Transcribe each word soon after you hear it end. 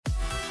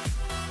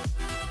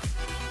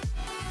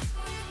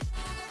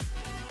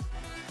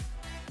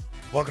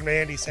Welcome to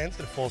Andy Sends,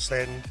 the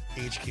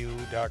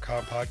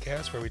FullSendHQ.com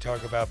podcast, where we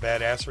talk about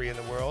badassery in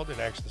the world and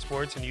action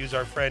sports and use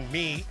our friend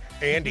me,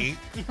 Andy,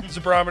 as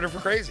a barometer for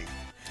crazy.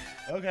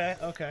 Okay.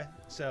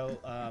 So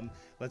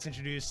let's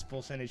introduce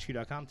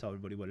FullSendHQ.com. Tell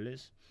everybody what it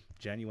is.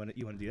 Jen, you want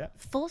to do that?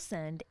 Full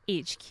Send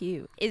HQ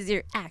is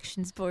your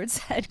action sports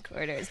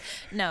headquarters.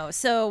 No,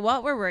 so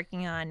what we're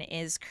working on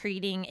is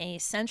creating a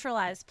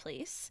centralized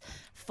place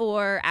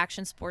for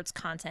action sports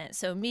content.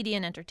 So media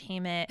and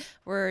entertainment.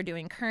 We're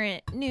doing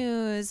current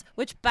news,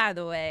 which, by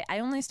the way, I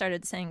only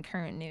started saying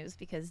current news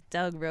because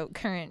Doug wrote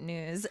current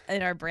news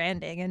in our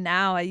branding, and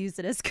now I use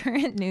it as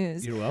current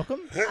news. You're welcome.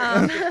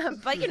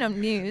 But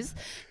news,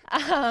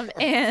 and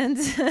and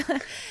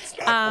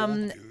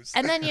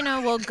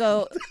then we'll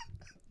go.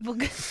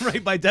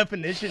 Right, by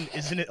definition,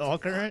 isn't it all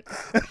current?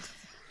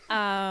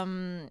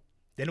 Then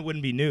it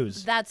wouldn't be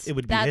news. It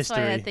would be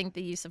history. Why I think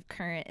the use of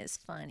current is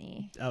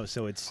funny. Oh,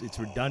 so it's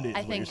redundant.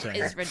 I think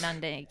it's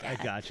redundant. I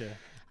gotcha.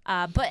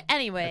 But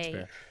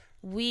anyway,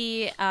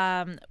 we're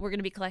going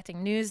to be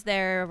collecting news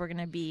there. We're going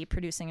to be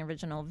producing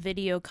original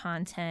video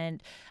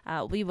content.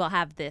 We will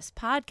have this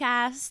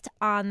podcast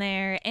on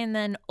there, and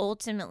then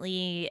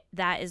ultimately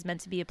that is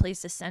meant to be a place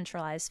to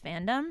centralize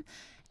fandom.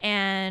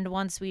 And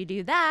once we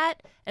do that,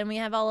 and we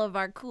have all of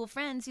our cool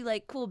friends who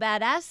like cool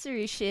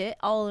badassery shit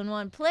all in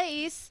one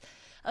place,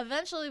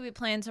 eventually we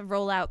plan to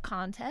roll out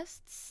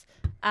contests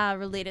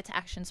related to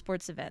action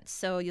sports events.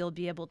 So you'll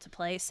be able to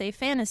play, say,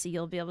 fantasy.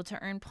 You'll be able to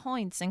earn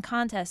points in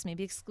contests,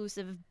 maybe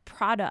exclusive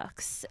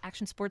products,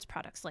 action sports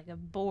products like a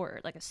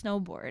board, like a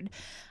snowboard,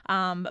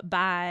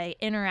 by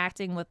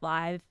interacting with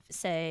live,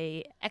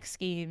 say, X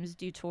Games,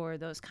 Dew Tour,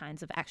 those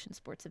kinds of action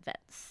sports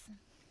events.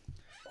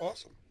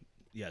 Awesome.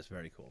 Yes,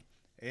 very cool.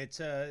 It's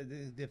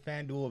the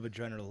FanDuel of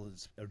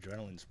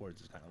adrenaline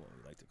sports is kind of what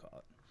we like to call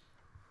it.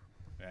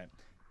 Right.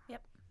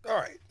 Yep. All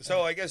right.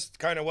 So I guess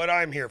kind of what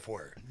I'm here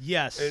for.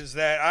 Yes. Is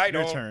that I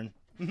Your don't turn.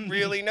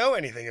 really know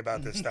anything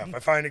about this stuff. I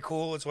find it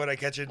cool. It's what I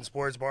catch in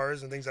sports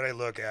bars and things that I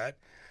look at.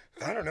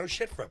 I don't know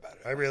shit about it.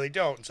 I really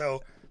don't.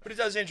 So, but it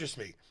does interest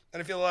me.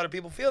 And I feel a lot of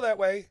people feel that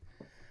way.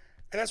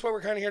 And that's what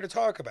we're kind of here to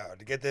talk about,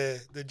 to get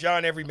the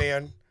John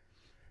Everyman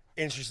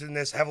interested in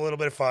this, have a little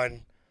bit of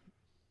fun.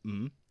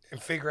 Mm-hmm.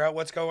 And figure out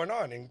what's going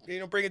on, and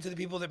bring it to the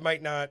people that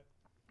might not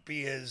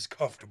be as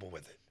comfortable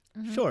with it.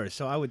 Mm-hmm. Sure.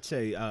 So I would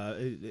say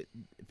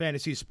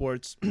fantasy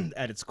sports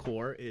at its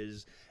core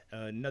is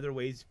another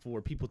way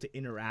for people to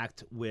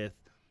interact with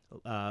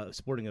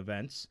sporting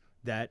events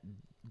that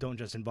don't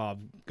just involve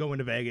going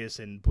to Vegas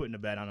and putting a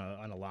bet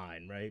on a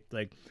line, right?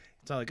 Like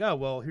it's not like, oh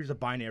well, here's a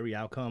binary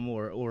outcome,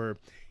 or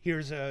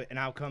here's an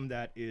outcome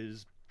that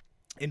is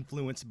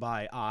influenced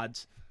by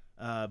odds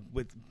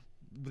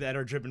that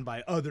are driven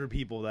by other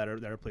people that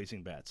are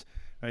placing bets,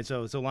 right?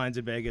 So lines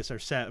in Vegas are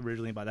set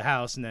originally by the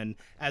house, and then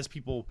as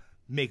people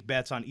make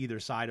bets on either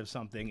side of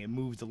something, it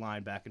moves the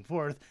line back and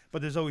forth.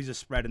 But there's always a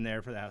spread in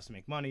there for the house to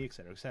make money, et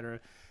cetera, et cetera.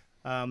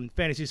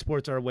 Fantasy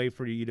sports are a way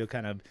for you to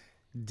kind of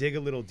dig a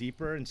little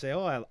deeper and say,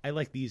 oh, I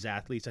like these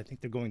athletes. I think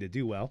they're going to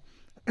do well.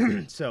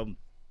 So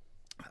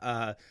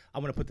I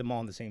want to put them all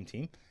on the same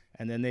team,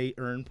 and then they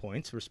earn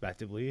points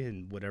respectively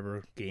in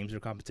whatever games or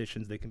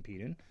competitions they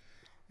compete in.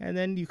 And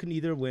then you can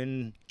either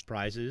win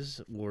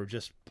prizes or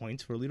just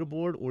points for a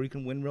leaderboard, or you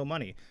can win real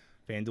money.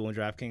 FanDuel and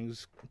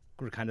DraftKings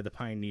were kind of the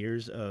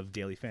pioneers of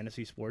daily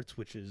fantasy sports,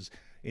 which is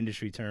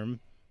industry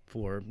term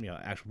for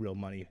actual real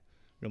money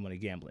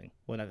gambling.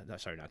 Well,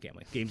 not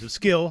gambling. Games of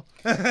skill.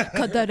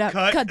 Cut that out.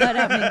 Cut that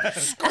out.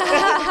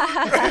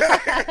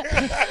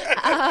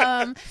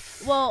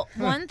 Well,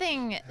 one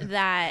thing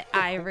that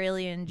I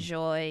really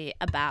enjoy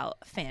about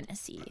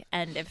fantasy,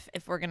 and if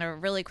we're gonna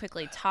really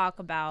quickly talk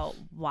about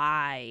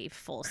why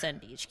Full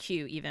Send HQ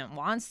even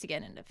wants to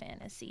get into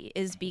fantasy,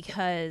 is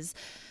because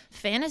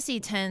fantasy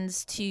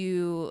tends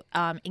to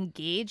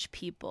engage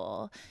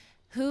people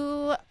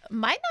who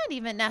might not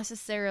even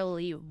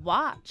necessarily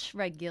watch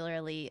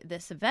regularly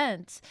this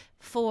event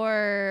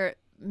for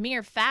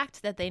mere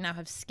fact that they now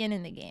have skin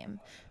in the game.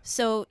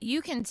 So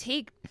you can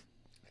take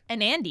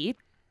an Andy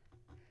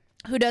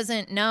who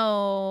doesn't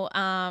know,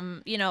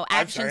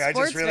 action sports very well.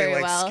 I just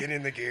really like skin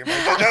in the game. I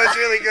thought that was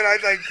really good.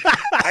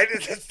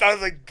 That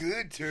sounds like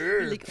good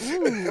too. Like,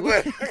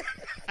 ooh.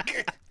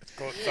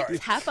 Sorry.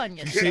 Tap on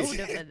your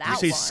shoulder for that one. You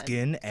say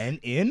skin and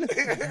in?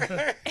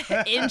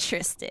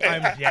 Interesting.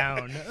 I'm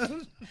down.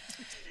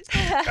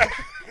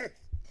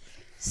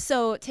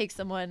 So take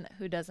someone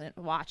who doesn't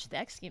watch the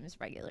X Games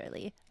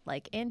regularly,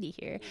 like Andy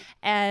here,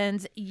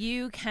 and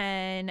you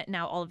can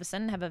now all of a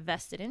sudden have a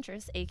vested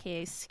interest,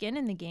 aka skin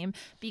in the game,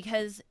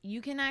 because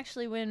you can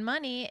actually win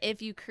money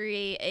if you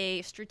create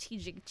a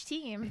strategic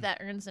team that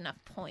earns enough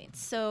points.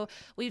 So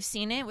we've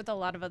seen it with a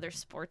lot of other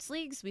sports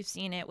leagues. We've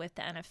seen it with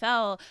the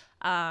NFL,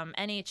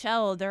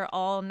 NHL. They're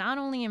all not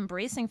only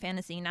embracing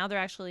fantasy, now they're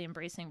actually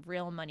embracing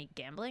real money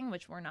gambling,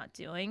 which we're not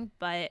doing.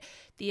 But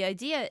the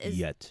idea is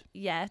yet.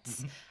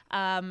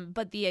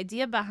 But the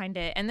idea behind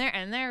it, and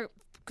they're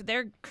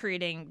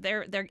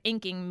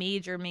inking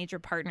major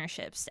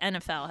partnerships.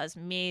 NFL has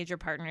major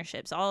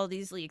partnerships. All of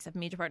these leagues have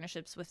major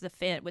partnerships with the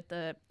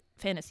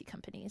fantasy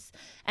companies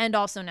and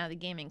also now the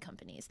gaming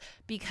companies,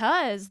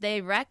 because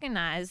they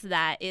recognize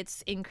that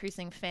it's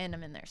increasing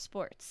fandom in their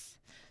sports.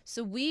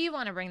 So we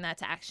want to bring that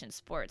to action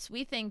sports.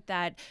 We think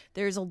that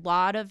there's a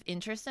lot of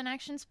interest in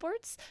action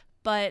sports,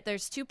 but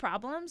there's two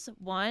problems.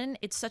 One,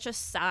 it's such a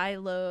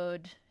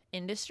siloed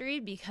industry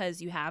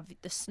because you have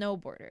the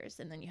snowboarders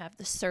and then you have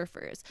the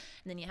surfers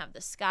and then you have the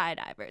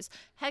skydivers.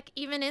 Heck,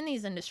 even in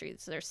these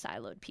industries, there's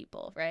siloed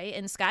people, right?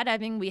 In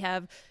skydiving, we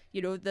have,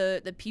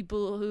 the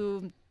people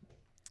who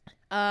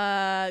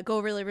go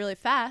really, really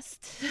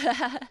fast.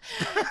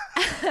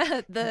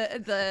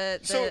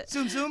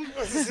 Zoom zoom.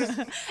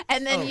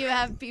 And then you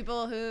have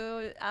people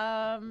who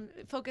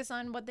focus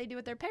on what they do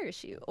with their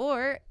parachute.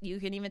 Or you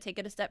can even take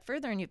it a step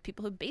further and you have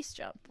people who base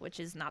jump, which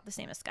is not the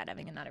same as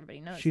skydiving, and not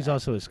everybody knows She's that.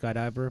 also a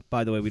skydiver.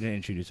 By the way, we didn't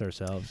introduce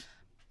ourselves.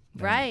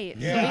 Right.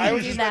 Yeah, so we I can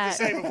was do just that. about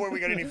to say before we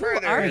got any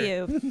further. Who are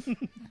you?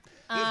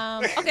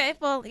 Okay,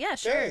 well, yeah,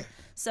 sure. Yeah.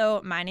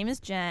 So my name is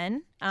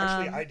Jen.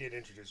 Actually, I did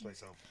introduce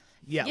myself.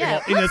 Yeah,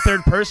 Yeah. well, in the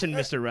third person,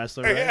 Mr.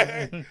 Wrestler.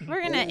 Right?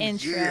 We're going to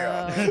intro.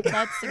 yeah.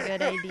 That's a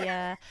good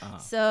idea.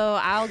 So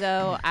I'll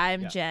go.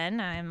 I'm Yeah. Jen.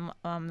 I'm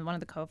one of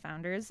the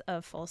co-founders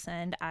of Full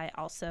Send. I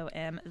also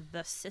am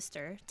the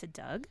sister to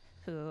Doug,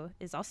 who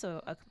is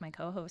also my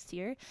co-host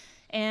here.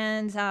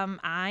 And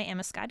I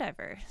am a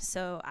skydiver.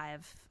 So I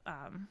have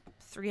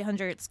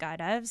 300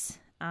 skydives.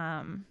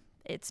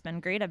 It's been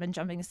great. I've been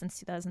jumping since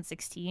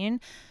 2016.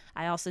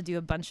 I also do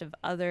a bunch of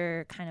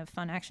other kind of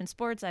fun action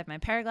sports. I have my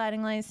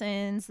paragliding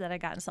license that I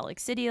got in Salt Lake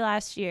City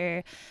last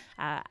year.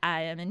 I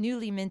am a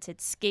newly minted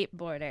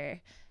skateboarder.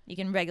 You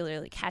can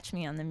regularly catch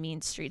me on the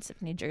mean streets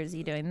of New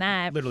Jersey doing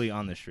that. Literally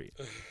on the street.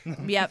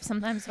 Yep,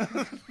 sometimes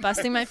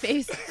busting my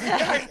face.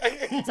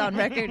 It's on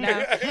record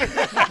now.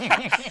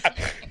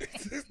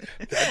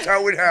 That's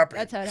how it happened.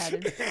 That's how it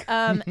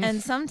happens.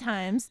 And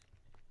sometimes,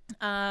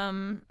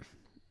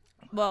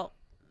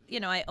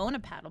 I own a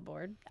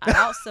paddleboard. I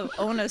also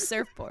own a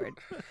surfboard.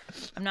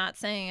 I'm not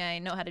saying I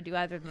know how to do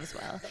either of them as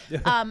well.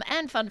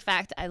 And fun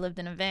fact, I lived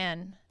in a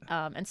van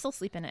and still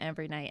sleep in it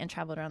every night and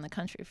traveled around the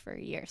country for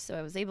a year. So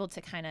I was able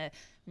to kind of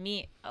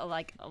meet a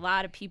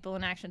lot of people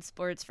in action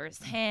sports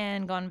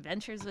firsthand, go on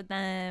adventures with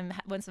them,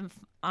 went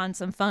on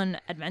some fun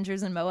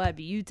adventures in Moab,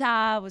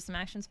 Utah with some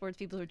action sports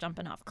people who are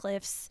jumping off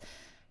cliffs.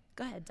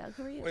 Go ahead, Doug.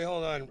 Who are you? Wait,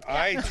 hold on.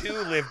 I too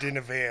lived in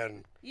a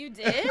van. You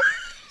did?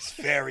 It's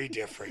very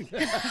different.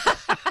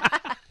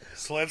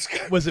 So let's go.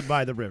 Was it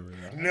by the river?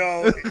 Though?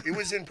 No, it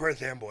was in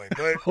Perth Amboy.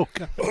 But Oh,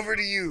 God. over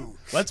to you.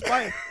 Let's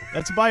buy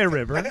a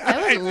river.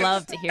 I would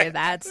love to hear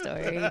that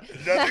story.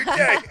 Another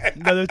day.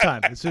 Another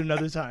time. Let's do it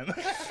another time.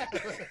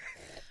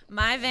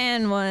 My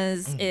van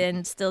was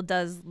and still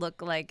does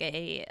look like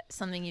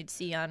something you'd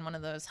see on one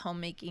of those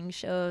homemaking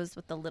shows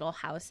with the little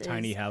houses.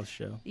 Tiny house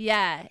show.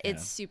 Yeah,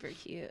 it's super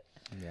cute.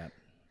 Yeah.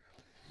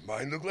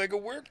 Mine looked like a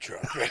work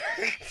truck.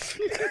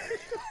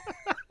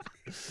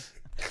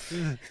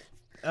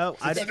 Oh,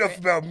 That's enough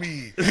about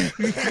me.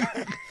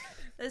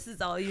 This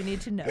is all you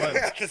need to know.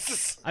 This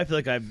is- I feel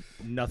like I have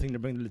nothing to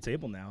bring to the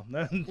table now.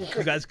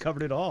 You guys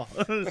covered it all.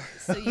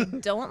 So you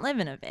don't live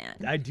in a van.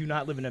 I do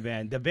not live in a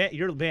van.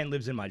 Your van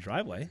lives in my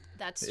driveway.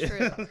 That's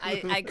true.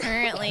 I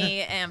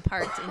currently am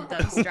parked in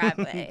Doug's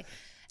driveway.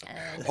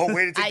 And Oh,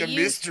 way to take I the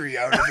use- mystery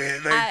out of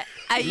it. Like,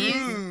 I use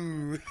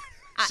ooh.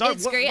 So,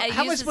 it's great.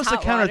 How am I use supposed his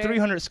to hot counter water.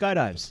 300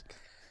 skydives?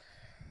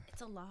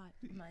 It's a lot,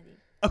 Mighty.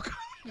 Okay.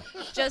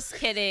 Just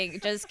kidding.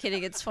 Just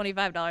kidding. It's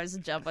 $25 a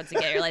jump once you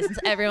get your license.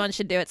 Everyone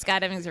should do it.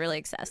 Skydiving is really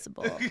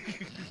accessible.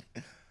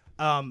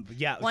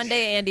 Yeah. One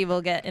day Andy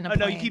will get in a Oh,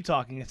 no, plane. you keep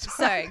talking. It's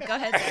Sorry, go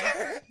ahead.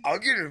 Doug. I'll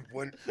get it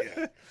one.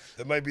 Yeah,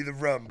 that might be the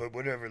rum, but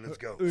whatever. Let's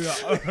go.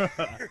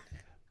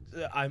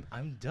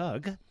 I'm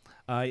Doug.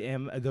 I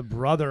am the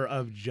brother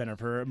of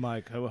Jennifer,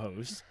 my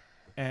co-host,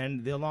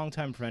 and the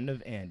longtime friend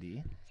of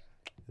Andy,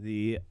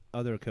 the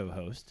other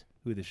co-host,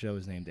 who the show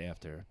is named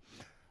after.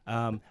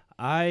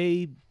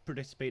 I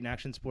participate in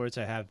action sports.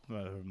 I have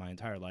my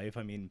entire life.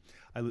 I mean,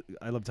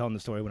 I love telling the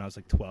story when I was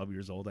like 12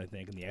 years old, I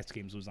think, and the X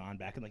Games was on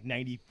back in like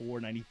 94,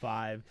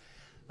 95.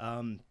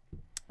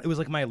 It was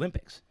like my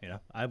Olympics, you know.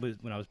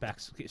 When I was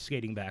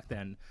skating back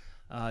then.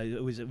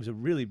 It was a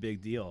really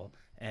big deal,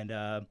 and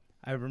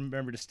I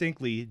remember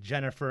distinctly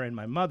Jennifer and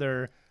my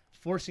mother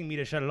forcing me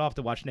to shut it off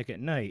to watch Nick at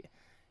Night,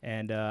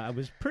 and I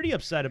was pretty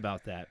upset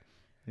about that,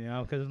 you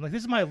know, because I'm like,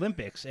 this is my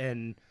Olympics,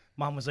 and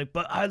Mom was like,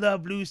 but I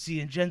love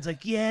Lucy, and Jen's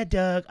like, yeah,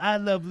 Doug, I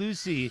love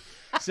Lucy.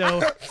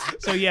 So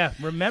yeah,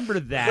 remember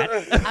that.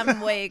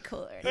 I'm way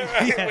cooler.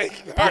 Yeah.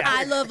 But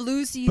I love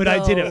Lucy. But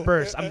I did though. it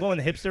first. I'm going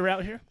the hipster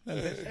route here.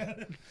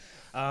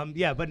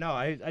 Yeah, but no,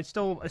 I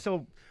still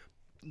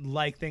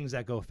like things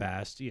that go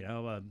fast. You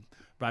know,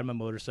 ride my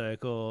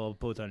motorcycle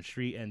both on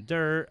street and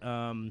dirt.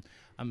 I'm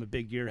a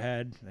big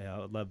gearhead.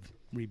 I love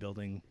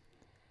rebuilding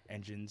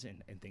engines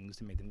and things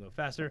to make them go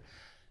faster.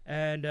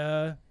 And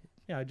I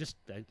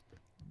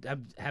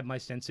have my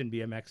stints in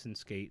BMX and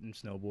skate and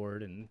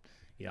snowboard, and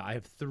I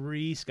have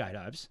 3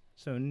 skydives.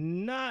 So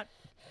not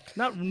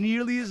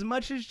nearly as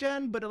much as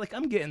Jen, but like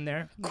I'm getting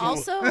there.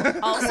 Also,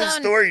 Cool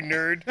story,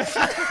 nerd.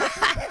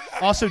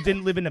 Also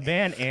didn't live in a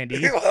van,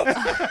 Andy.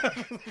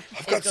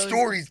 I've got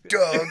stories,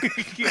 Doug.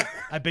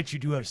 I bet you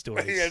do have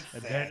stories. Yes, I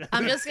bet.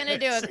 I'm just gonna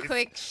do a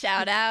quick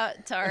shout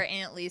out to our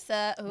Aunt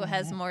Lisa, who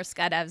has more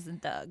skydives than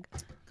Doug.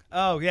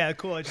 Oh yeah,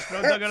 cool. I just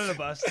throw Doug under the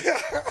bus.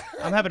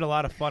 I'm having a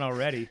lot of fun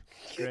already.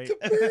 Great.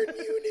 The burn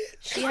unit.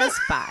 She has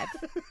 5.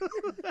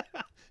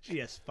 She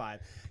has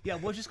 5. Yeah,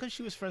 well, just because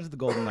she was friends with the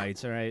Golden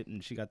Knights, all right,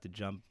 and she got to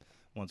jump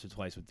once or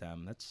twice with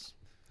them. That's,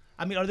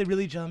 I mean, are they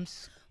really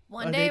jumps?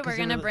 One day we're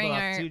gonna bring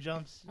our 2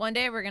 jumps. One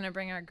day we're gonna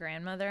bring our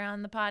grandmother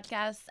on the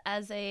podcast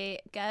as a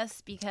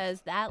guest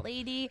because that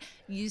lady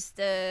used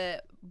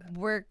to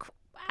work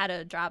at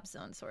a drop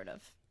zone, sort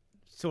of.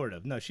 Sort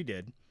of. No, she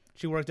did.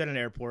 She worked at an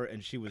airport,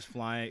 and she was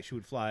flying. She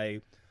would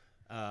fly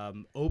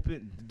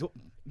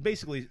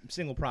basically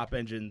single prop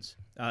engine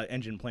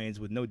planes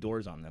with no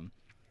doors on them,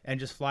 and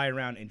just fly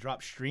around and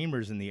drop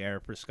streamers in the air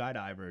for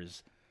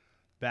skydivers.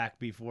 Back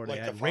before they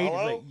Like had the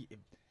follow?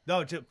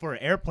 for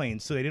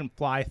airplanes, so they didn't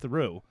fly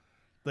through,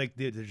 like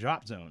the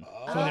drop zone.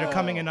 So when they're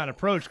coming in on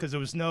approach, because there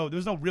was no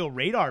real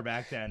radar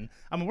back then.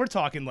 I mean, we're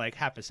talking like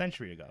half a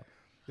century ago.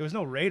 There was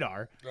no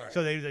radar, Right.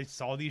 so they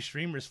saw these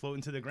streamers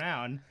floating to the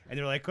ground, and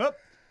they're like, "Oh."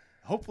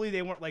 Hopefully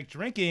they weren't like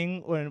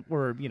drinking or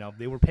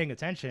they were paying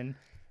attention,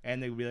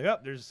 and they would be like, "Oh,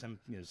 there's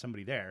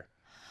somebody there."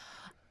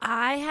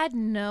 I had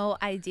no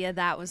idea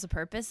that was the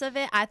purpose of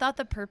it. I thought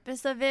the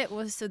purpose of it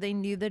was so they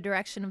knew the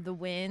direction of the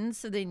wind,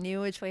 so they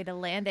knew which way to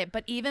land it.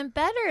 But even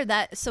better,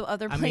 that so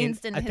other I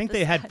planes mean, didn't. I hit think the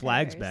they had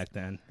flags skydivers. back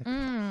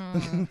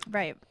then.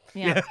 Right.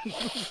 Yeah.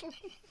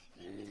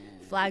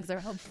 Flags are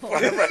helpful.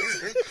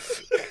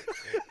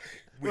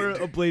 Or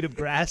a blade of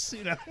grass,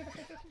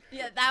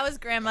 Yeah, that was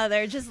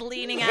grandmother just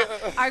leaning out.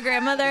 Our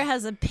grandmother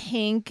has a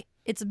pink.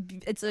 It's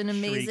an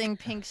amazing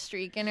pink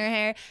streak in her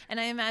hair, and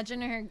I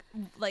imagine her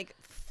like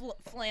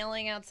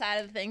flailing outside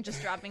of the thing,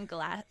 just dropping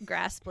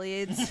grass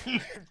blades.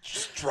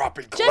 Just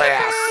dropping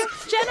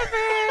glass.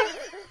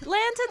 Jennifer,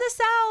 land to the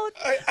south.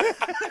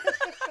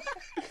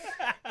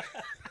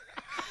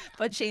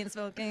 But chain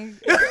smoking.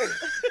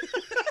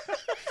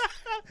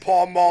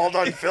 Paul Mauled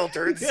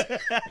unfiltered.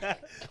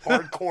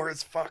 Hardcore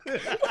as fuck.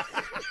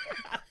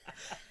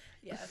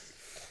 Yes.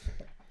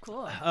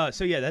 Cool.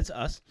 So yeah, that's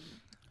us.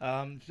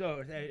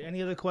 So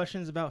any other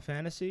questions about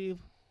fantasy?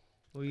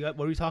 What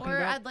were we talking Or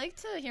about? I'd like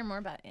to hear more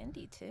about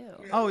Andy too.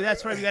 Oh,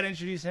 that's right. We got to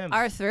introduce him.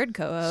 Our third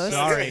co-host,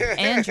 Sorry.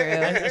 Andrew.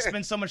 I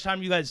spent so much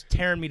time you guys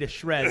tearing me to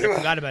shreds. I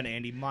forgot about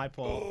Andy. My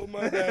fault. Oh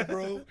my bad,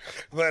 bro.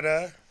 But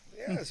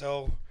yeah.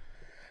 So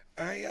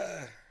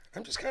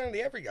I'm just kind of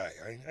the every guy.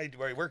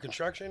 I work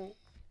construction.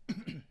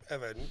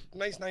 Have a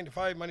nice 9 to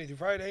 5 Monday through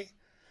Friday.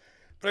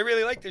 But I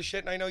really like this shit,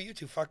 and I know you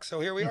two fucks, so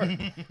here we are.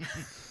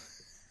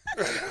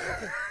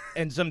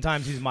 And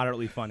sometimes he's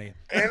moderately funny.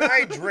 And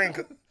I drink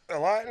a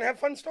lot and have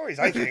fun stories,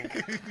 I think.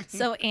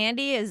 So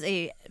Andy is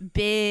a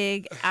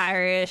big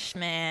Irish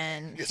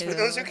man. Just for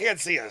those who can't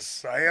see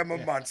us, I am a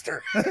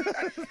monster.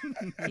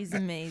 He's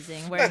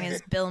amazing, wearing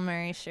his Bill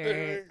Murray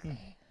shirt.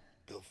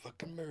 Bill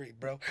fucking Murray,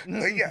 bro.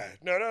 But yeah,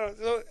 no.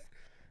 So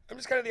I'm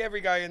just kind of the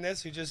every guy in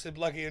this who just is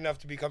lucky enough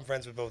to become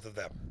friends with both of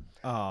them.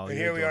 Oh, And you're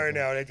here we are adorable.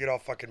 now, and I get all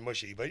fucking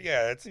mushy. But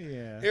yeah,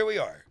 Yeah. here we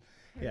are.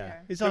 Yeah.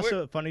 He's So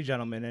also a funny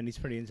gentleman, and he's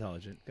pretty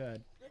intelligent.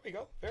 Good. There we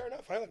go. Fair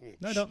enough. I like me.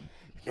 No, don't.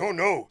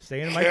 No.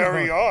 Stay in the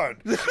Carry on.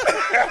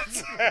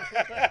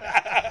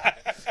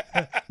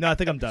 No, I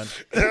think I'm done.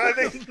 I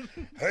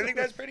think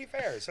that's pretty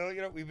fair. So,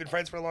 we've been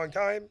friends for a long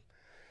time.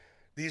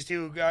 These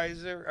two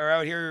guys are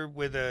out here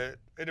with an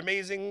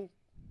amazing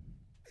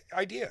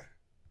idea.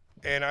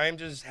 And I'm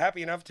just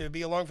happy enough to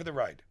be along for the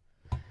ride.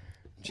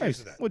 Cheers Nice.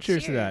 to that. Well,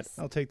 cheers to that. Cheers.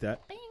 I'll take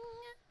that. Bing,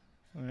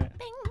 All right.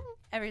 bing.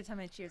 Every time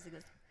I cheers, it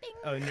goes bing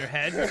Oh, in your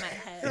head? in my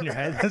head. In your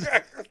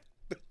head?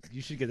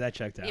 You should get that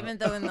checked out. Even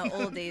though in the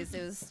old days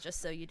it was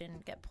just so you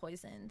didn't get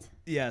poisoned.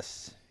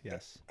 Yes.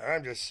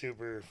 I'm just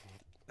super.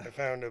 I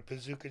found a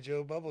Bazooka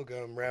Joe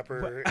bubblegum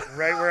wrapper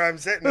right where I'm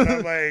sitting, and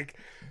I'm like,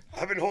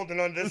 I've been holding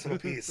on to this little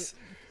piece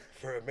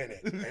for a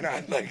minute, and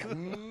I'm like,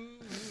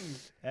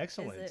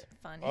 Excellent. Is it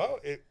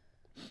funny?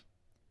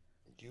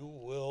 you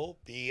will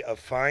be a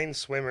fine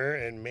swimmer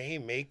and may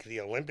make the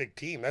Olympic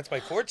team. That's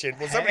my fortune.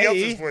 Well, somebody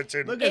else's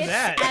fortune. Look at It's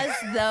that.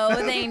 as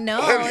though they know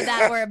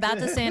that we're about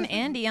to send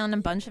Andy on a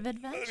bunch of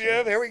adventures.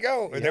 Yeah, there we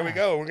go. And there we Yeah.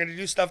 go. We're gonna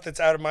do stuff that's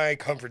out of my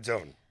comfort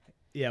zone.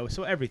 Yeah,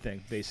 so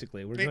everything,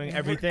 basically. We're doing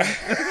everything.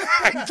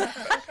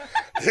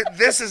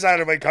 This is out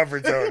of my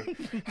comfort zone.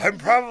 I'm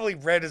probably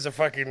red as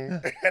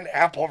an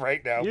apple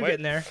right now. You're but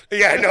getting there.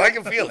 Yeah, no, I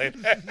can feel it.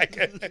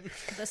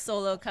 The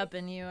solo cup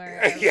and you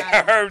are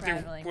Yeah,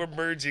 traveling. we're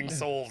merging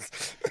souls.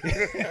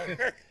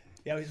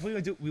 Yeah, we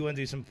want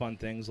to do some fun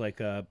things like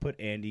put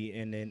Andy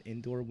in an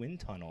indoor wind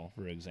tunnel,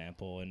 for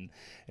example, and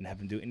have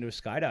him do indoor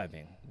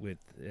skydiving with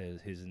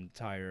his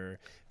entire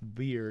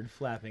beard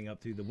flapping up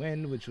through the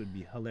wind, which would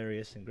be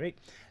hilarious and great.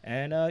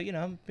 And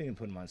maybe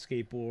put him on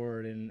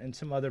skateboard and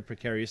some other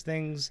precarious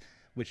things,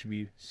 which would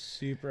be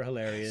super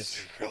hilarious.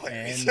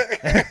 Hilarious.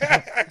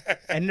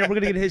 And then we're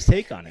gonna get his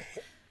take on it.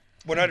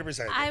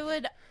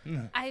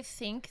 100%. I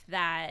think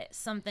that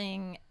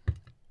something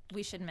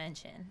we should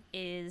mention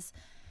is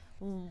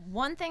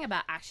one thing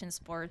about action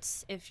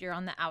sports, if you're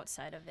on the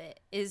outside of it,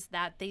 is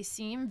that they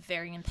seem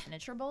very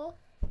impenetrable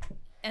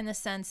in the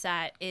sense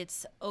that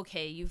it's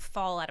okay, you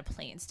fall out of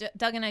planes.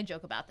 Doug and I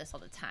joke about this all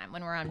the time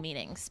when we're on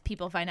meetings.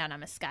 People find out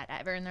I'm a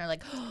skydiver and they're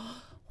like,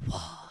 oh,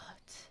 what?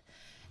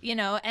 You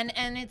know, and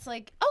it's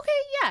like, okay,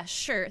 yeah,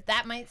 sure,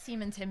 that might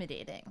seem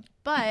intimidating.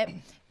 But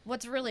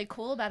what's really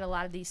cool about a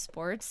lot of these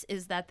sports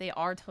is that they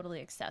are totally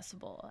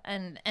accessible.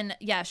 And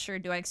yeah, sure,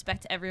 do I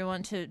expect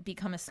everyone to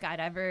become a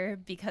skydiver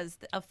because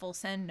of full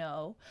send?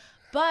 No.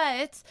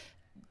 But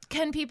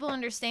can people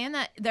understand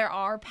that there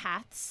are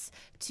paths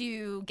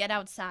to get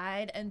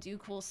outside and do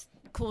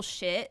cool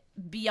shit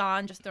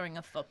beyond just throwing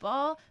a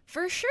football?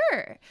 For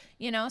sure.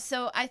 You know,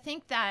 so I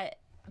think that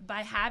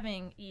by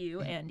having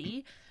you,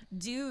 Andy,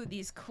 do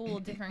these cool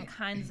different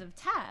kinds of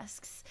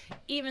tasks,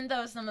 even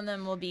though some of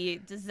them will be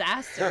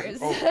disasters.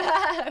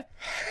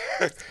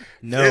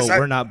 No,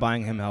 we're not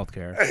buying him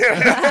healthcare.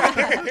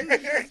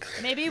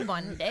 Maybe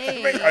one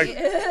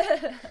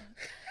day.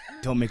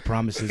 Don't make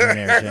promises in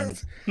there, Jen.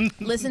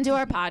 Listen to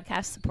our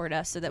podcast, support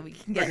us so that we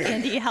can get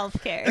Andy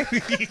health care.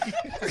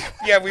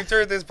 Yeah, we've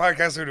turned this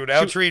podcast into an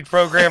outreach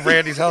program for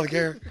Andy's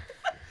healthcare.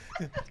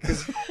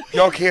 Because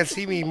y'all can't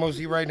see me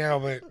mostly right now,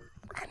 but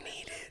I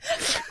need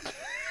it.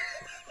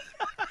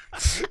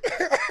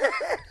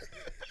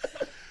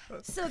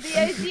 So the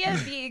idea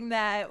being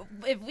that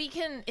if we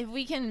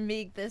can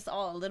make this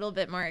all a little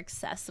bit more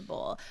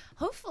accessible,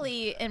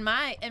 hopefully, in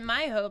my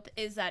hope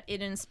is that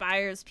it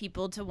inspires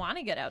people to want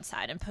to get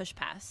outside and push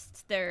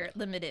past their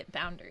limited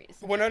boundaries.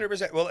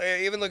 100%. Well,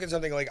 even look at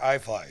something like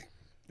iFly.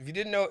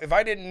 If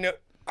I didn't know,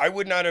 I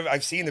would not have.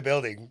 I've seen the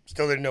building,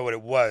 still didn't know what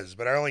it was,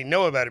 but I only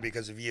know about it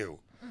because of you,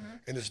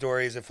 and the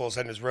stories that Full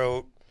Senders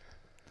wrote.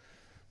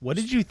 What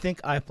did you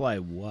think iFly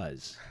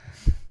was?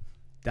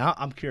 Now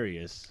I'm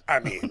curious. I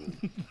mean,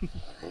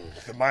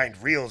 the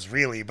mind reels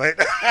really, but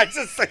I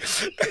just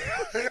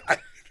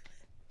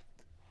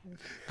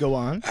Go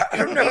on. I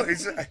don't know.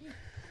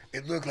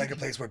 It looked like a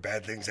place where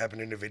bad things happen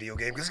in a video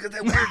game because it's got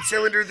that weird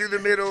cylinder through the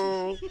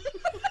middle.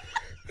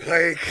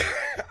 Like,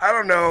 I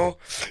don't know.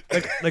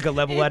 Like a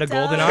level out of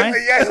does.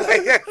 GoldenEye?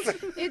 Yeah,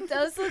 It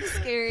does look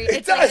scary. It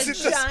It's does, like a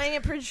it does.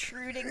 giant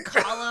protruding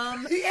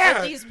column Yeah.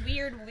 with these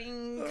weird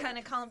wing kind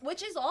of column,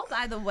 which is all,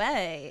 by the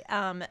way,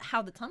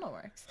 how the tunnel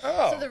works.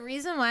 Oh. So the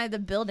reason why the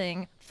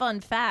building, fun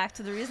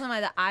fact, the reason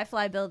why the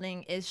iFly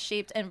building is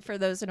shaped, and for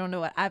those who don't know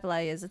what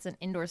iFly is, it's an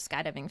indoor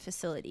skydiving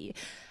facility.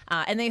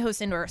 And they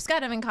host indoor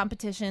skydiving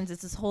competitions.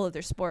 It's this whole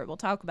other sport we'll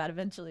talk about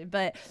eventually.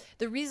 But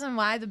the reason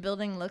why the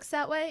building looks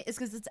that way is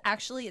because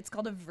it's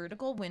called a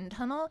vertical wind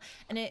tunnel,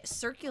 and it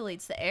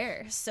circulates the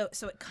air. So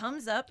it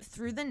comes up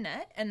through the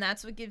net, and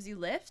that's what gives you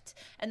lift.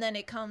 And then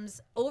it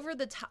comes over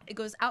the top. It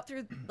goes out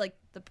through like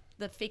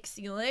the fake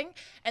ceiling,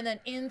 and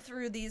then in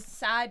through these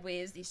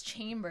sideways, these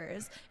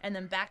chambers, and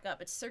then back up.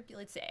 It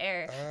circulates the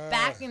air.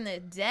 Back in the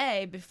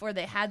day, before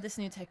they had this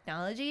new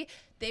technology,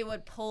 they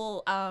would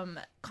pull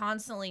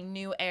constantly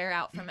new air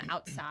out from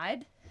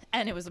outside,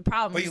 and it was a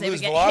problem. But you because they lose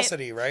would get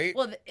velocity, hit. right?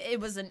 Well, it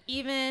was an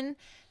even.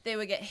 They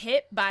would get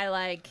hit by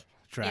like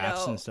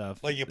Drafts and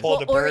stuff. Like you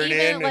pulled a or bird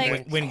even, in like, and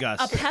then, Wind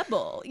gusts. a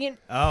pebble.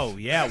 Oh,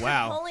 yeah,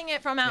 wow. Pulling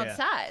it from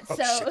outside. Oh,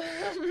 So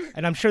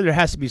And I'm sure there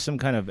has to be some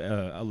kind of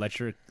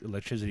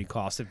electricity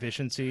cost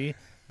efficiency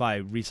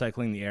by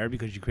recycling the air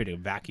because you create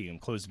a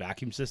closed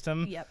vacuum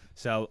system. Yep.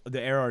 So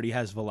the air already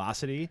has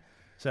velocity.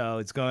 So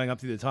it's going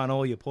up through the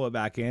tunnel, you pull it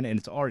back in, and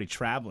it's already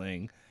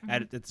traveling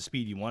at the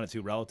speed you want it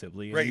to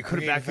relatively. right, And you put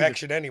create it back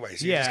convection anyway,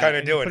 so yeah, you're just kind of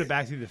and you doing put it. it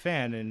back through the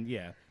fan, and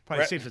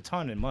probably Right. saves a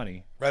ton in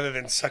money. Rather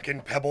than suck in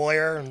pebble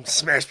air and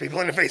smash people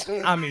in the face.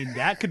 I mean,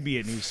 that could be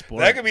a new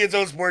sport. That could be its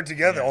own sport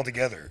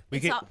altogether. we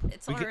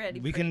it's can, already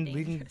we pretty can,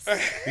 we can, dangerous.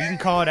 we can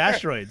call it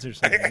asteroids or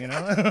something, you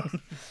know?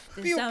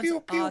 This Pew, sounds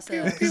pew, pew,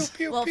 awesome. pew, pew,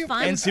 pew, Well, pew.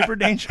 And super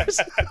dangerous.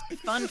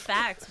 fun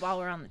fact while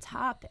we're on the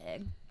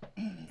topic.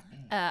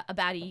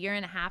 About a year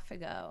and a half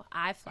ago,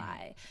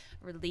 iFly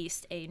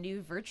released a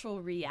new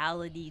virtual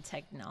reality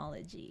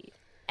technology.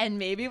 And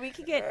maybe we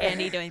could get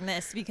Andy doing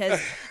this because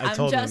I'm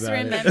told him just about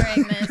it.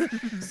 remembering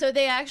this. So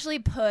they actually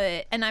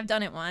put, and I've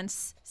done it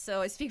once,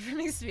 so I speak from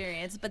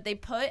experience, but they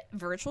put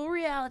virtual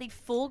reality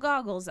full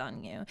goggles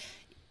on you.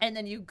 And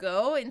then you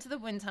go into the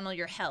wind tunnel.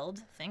 You're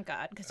held, thank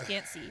God, because you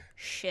can't see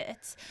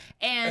shit.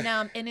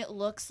 And it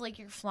looks like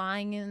you're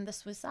flying in the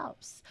Swiss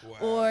Alps.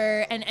 Wow.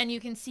 And you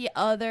can see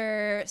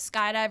other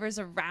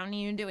skydivers around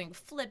you doing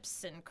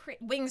flips and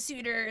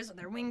wingsuiters with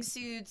their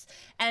wingsuits.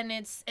 And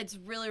it's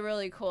really,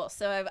 really cool.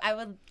 So I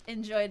would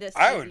enjoy to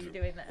see you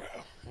doing that.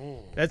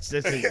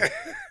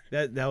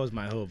 That was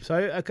my hope.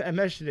 So I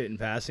mentioned it in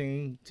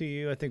passing to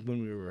you. I think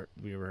when we were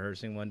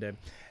rehearsing one day,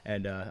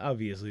 and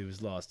obviously it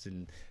was lost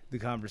in the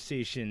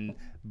conversation.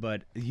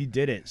 But you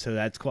did it, so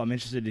that's cool. I'm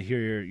interested to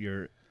hear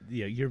your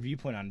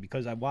viewpoint on it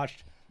because I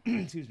watched.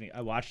 excuse me.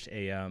 I watched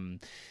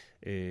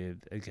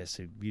I guess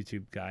a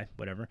YouTube guy,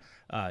 whatever.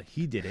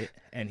 He did it,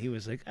 and he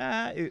was like,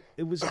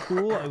 it was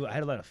cool. I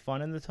had a lot of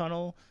fun in the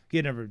tunnel. He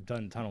had never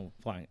done tunnel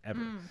flying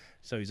ever.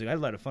 So he's like, I had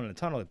a lot of fun in the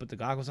tunnel. I put the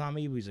goggles on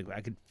me. He's like,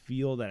 I could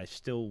feel that I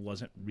still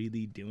wasn't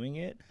really doing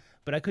it,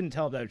 but I couldn't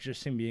tell if that was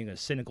just him being a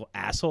cynical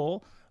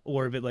asshole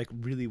or if it like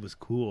really was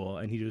cool,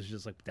 and he was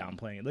just like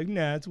downplaying it, like,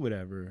 nah, it's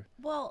whatever.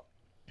 Well,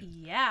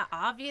 yeah,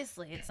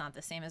 obviously it's not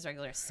the same as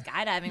regular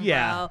skydiving,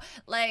 Yeah. bro.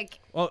 Like,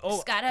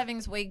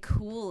 skydiving's way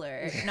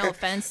cooler. No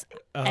offense,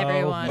 Oh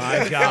everyone.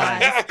 my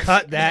God.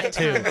 Cut that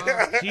too.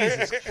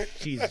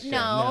 Jesus.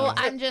 No,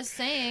 I'm just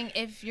saying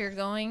if you're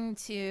going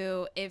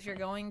to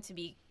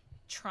be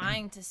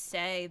trying to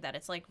say that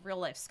it's like real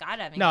life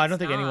skydiving. No, I don't it's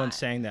think not. anyone's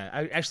saying that.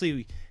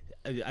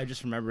 I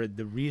just remembered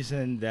the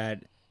reason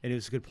that, and it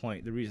was a good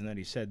point, the reason that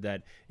he said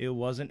that it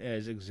wasn't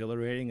as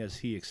exhilarating as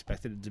he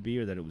expected it to be,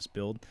 or that it was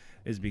billed,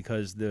 is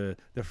because the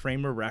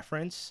frame of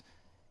reference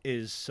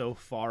is so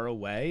far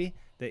away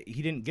that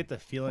he didn't get the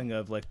feeling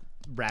of like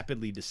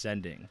rapidly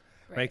descending,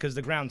 right? Because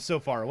the ground's so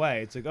far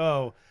away. It's like,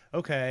 oh,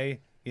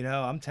 okay,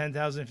 I'm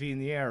 10,000 feet in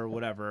the air or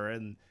whatever,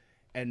 and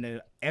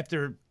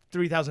after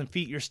 3,000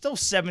 feet, you're still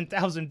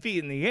 7,000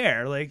 feet in the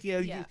air. Like,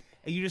 yeah.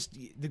 You just,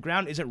 the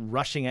ground isn't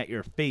rushing at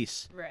your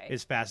face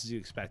as fast as you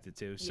expect it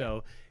to.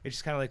 So it's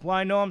just kind of like, well,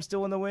 I know I'm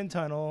still in the wind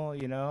tunnel,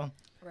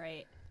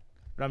 Right.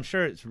 But I'm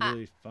sure it's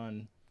really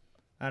fun.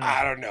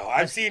 I don't know.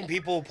 I've seen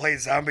people play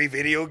zombie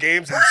video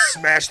games and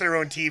smash their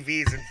own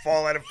TVs and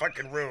fall out of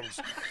fucking rooms.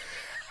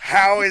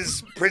 How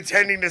is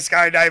pretending to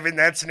skydive in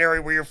that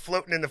scenario where you're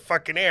floating in the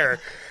fucking air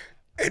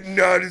and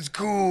not as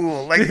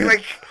cool?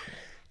 Like.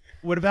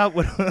 What about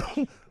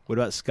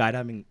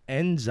skydiving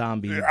and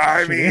zombie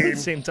I shooting mean, at the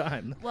same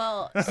time?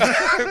 Well,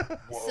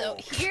 so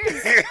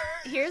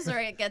here's where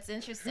it gets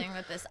interesting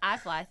with this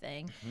iFly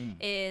thing,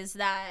 is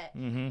that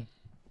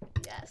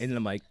yes, In the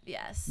mic.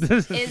 yes,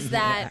 is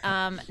that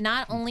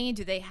not only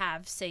do they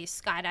have, say,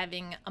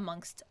 skydiving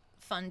amongst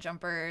fun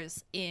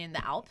jumpers in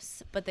the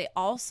Alps, but they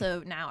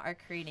also now are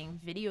creating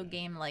video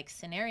game like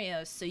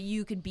scenarios so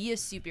you could be a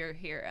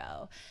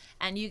superhero,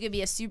 and you could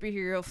be a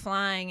superhero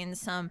flying in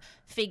some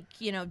fake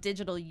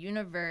digital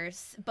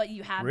universe, but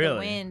you have the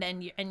wind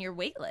and you're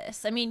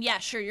weightless. I mean, yeah,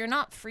 sure, you're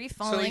not free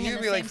falling. So in you'd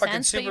the be like same fucking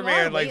sense, but you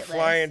Superman, are like weightless.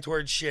 flying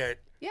towards shit,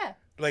 Yeah.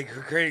 like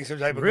creating some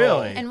type of Really?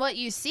 goal. And what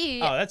you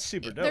see, Oh, that's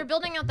super dope. they're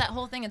building out that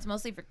whole thing. It's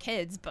mostly for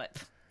kids, but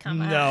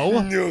come on.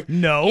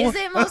 No. Is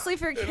it mostly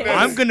for kids?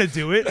 I'm going to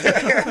do it.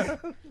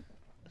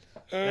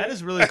 That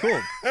is really cool.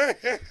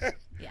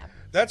 Yeah.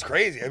 That's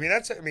crazy. I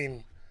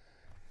mean,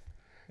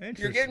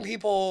 you're getting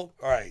people,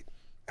 all right,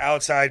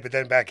 outside, but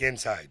then back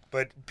inside.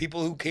 But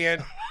people who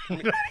can't,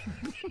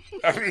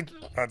 I mean,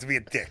 not to be a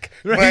dick.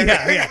 But,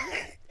 yeah.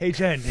 Hey,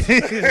 Jen.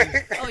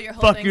 Oh, your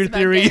whole Fuck thing's your about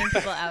theory. getting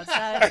people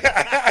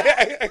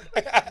outside.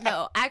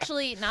 No,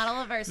 actually, not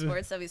all of our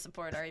sports that we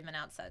support are even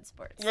outside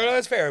sports. No,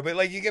 that's fair. But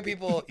like, you get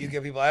people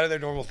out of their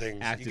normal things.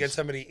 Active. You get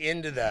somebody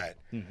into that,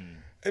 and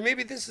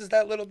maybe this is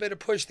that little bit of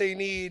push they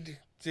need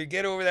to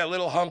get over that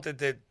little hump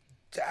to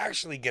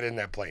actually get in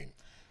that plane.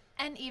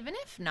 And even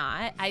if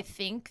not, I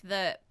think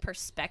the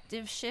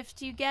perspective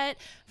shift you get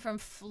from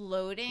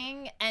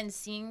floating and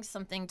seeing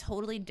something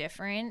totally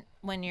different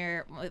when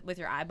you're with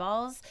your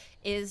eyeballs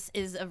is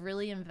a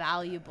really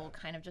invaluable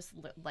kind of just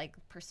like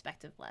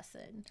perspective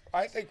lesson.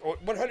 I think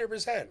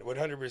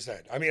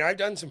 100%. I mean, I've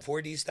done some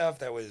 4D stuff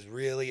that was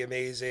really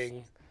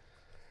amazing.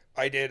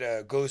 I did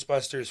a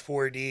Ghostbusters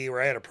 4D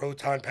where I had a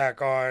proton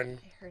pack on.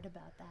 I heard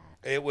about that.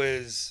 It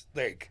was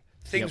like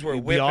things were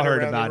we whipping all heard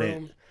around about the it.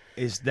 room.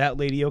 Is that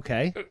lady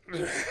okay? Oh,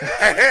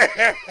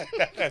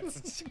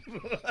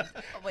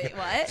 wait,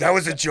 what? That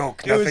was a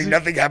joke.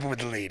 Nothing happened with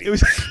the lady. It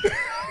was.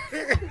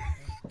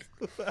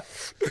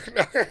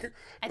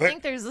 I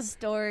think there's a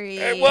story.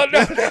 Well,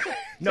 no.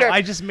 No,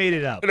 I just made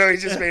it up. No, he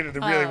just made it. It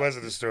really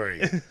wasn't a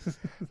story.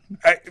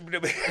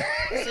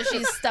 So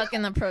she's stuck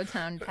in the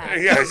proton pack.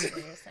 Yes.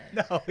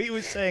 No, he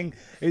was saying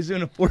he's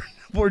doing a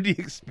 4D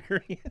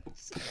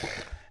experience,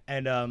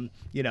 and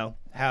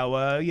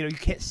how you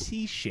can't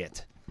see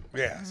shit.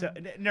 Yeah. So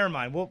never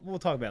mind. We'll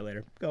talk about it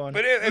later. Go on.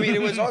 But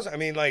it was awesome. I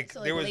mean, like, So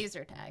like there was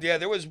laser tag. Yeah,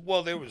 there was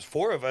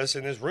 4 of us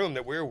in this room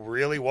that we're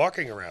really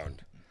walking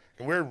around,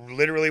 and we're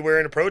literally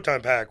wearing a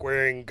proton pack,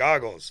 wearing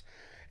goggles,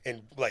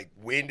 and like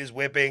wind is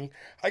whipping.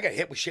 I got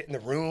hit with shit in the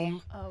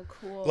room, Oh,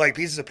 cool. like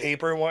pieces of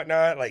paper and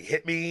whatnot, like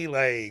hit me,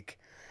 like.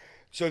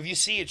 So if you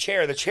see a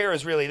chair, the chair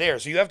is really there,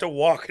 so you have to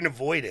walk and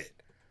avoid it.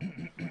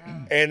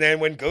 And then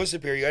when ghosts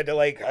appear, you had to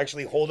like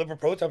actually hold up a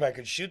proton pack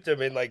and shoot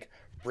them and like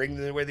bring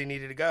them where they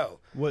needed to go.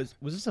 Was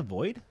this a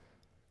void?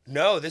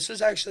 No, this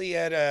was actually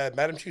at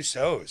Madame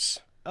Tussauds.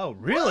 Oh,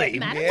 really?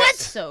 Madame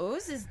Yes.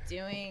 Tussauds is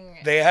doing.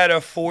 They had a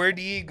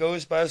 4D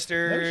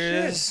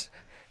Ghostbusters,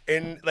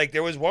 and like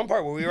there was one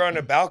part where we were on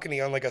a balcony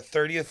on like a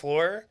 30th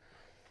floor,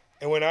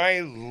 and when I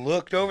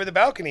looked over the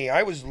balcony,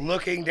 I was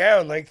looking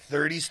down like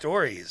 30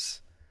 stories,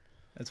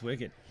 That's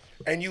wicked.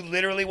 and you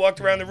literally walked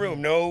around the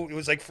room. No, it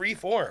was like free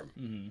form.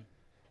 Mm-hmm.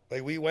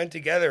 Like we went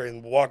together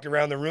and walked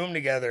around the room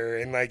together,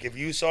 and like if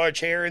you saw a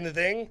chair in the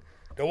thing,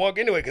 don't walk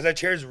into it because that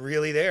chair's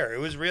really there. It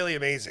was really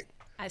amazing.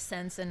 I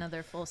sense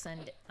another full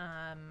send.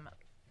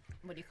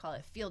 What do you call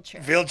it? Field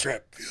trip. Field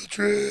trip.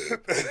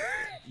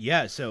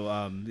 Yeah. So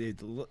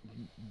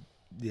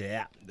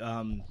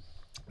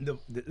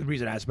the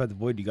reason I asked about the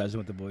Void, do you guys know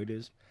what the Void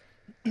is?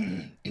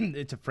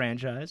 It's a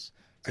franchise.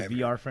 It's a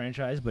VR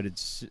franchise, but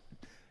it's.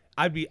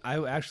 I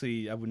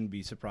wouldn't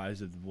be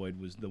surprised if the Void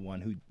was the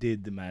one who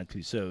did the Madame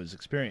Tussauds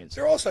experience.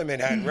 They're also in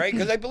Manhattan, right?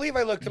 Because I believe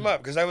I looked them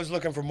up because I was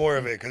looking for more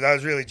of it because I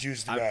was really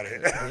juiced about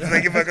it.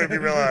 Like, if I'm going to be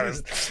real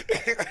honest.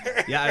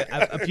 Yeah,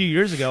 a few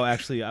years ago,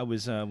 actually, I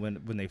was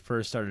when they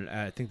first started.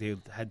 I think they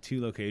had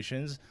 2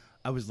 locations.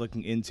 I was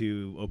looking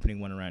into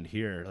opening one around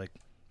here, like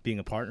being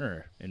a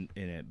partner in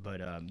it,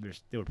 but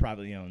they were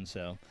privately owned,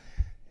 so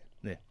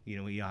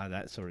you know how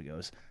that sort of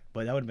goes.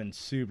 But that would have been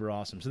super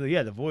awesome. So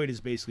the Void is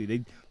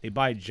basically they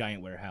buy a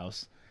giant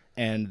warehouse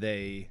and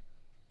they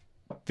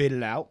fit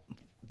it out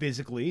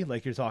physically,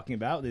 like you're talking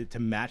about, to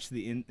match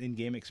the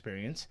in-game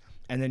experience,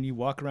 and then you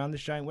walk around this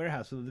giant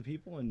warehouse with other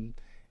people and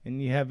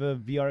you have a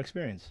VR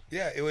experience.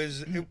 Yeah,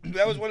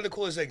 that was one of the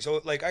coolest things.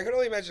 So like I could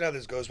only imagine how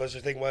this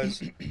Ghostbusters thing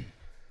was,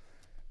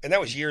 and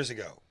that was years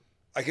ago.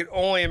 I could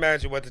only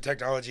imagine what the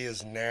technology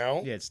is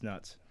now. Yeah, it's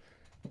nuts.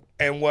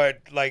 And what,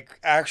 like,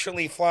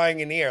 actually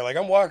flying in the air. Like,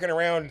 I'm walking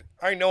around.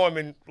 I know I'm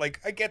in, like,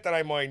 I get that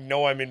I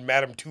know I'm in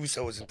Madame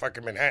Tussauds in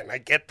fucking Manhattan. I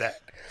get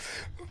that.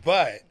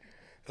 But,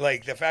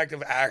 like, the fact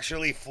of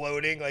actually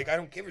floating, like, I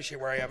don't give a shit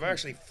where I am. I'm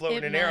actually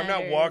floating in air. I'm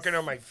not walking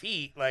on my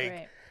feet. Like,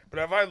 right. But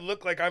if I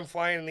look like I'm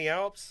flying in the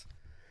Alps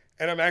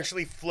and I'm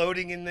actually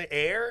floating in the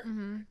air,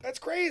 that's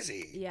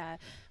crazy. Yeah.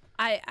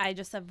 I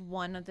just have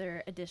one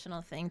other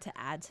additional thing to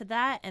add to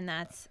that, and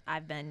that's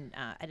I've been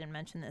I didn't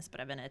mention this,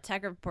 but I've been a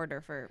tech reporter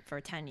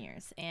for 10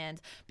 years,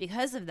 and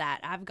because of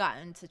that, I've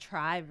gotten to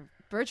try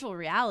virtual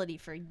reality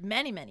for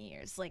many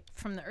years, like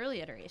from the early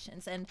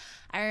iterations. And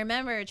I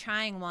remember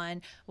trying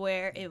one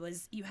where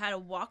you had to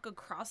walk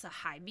across a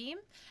high beam,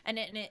 and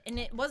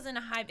it wasn't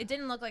a high. It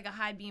didn't look like a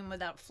high beam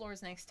without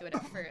floors next to it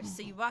at first.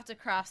 So you walked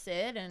across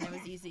it, and it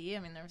was easy.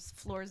 I mean, there was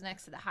floors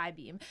next to the high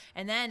beam,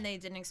 and then they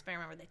did an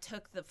experiment where they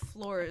took the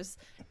floors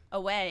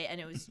away,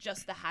 and it was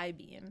just the high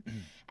beam,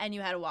 and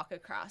you had to walk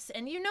across.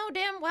 And you know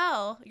damn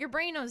well, your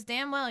brain knows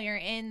damn well you're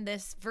in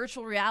this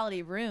virtual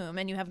reality room,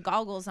 and you have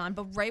goggles on.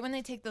 But right when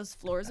they take those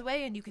floors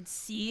away, and you could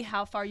see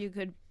how far you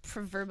could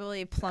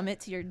proverbially plummet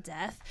to your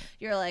death,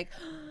 you're like.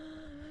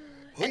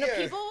 And the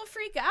people will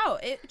freak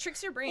out. It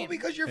tricks your brain. Well,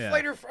 because your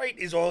flight or fright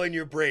is all in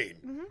your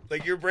brain.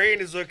 Like, your brain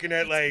is looking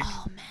at, like...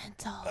 all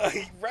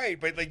mental. Right,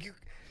 but, like,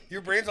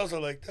 your brain's also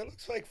like, that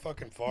looks like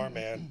fucking far,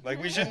 man. Like,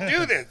 we shouldn't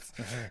do this.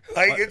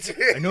 Like,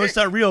 I know it's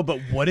not real, but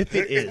what if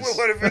it is?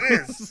 What if it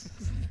is?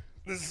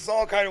 This is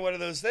all kind of one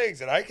of those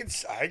things, and I can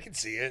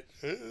see it.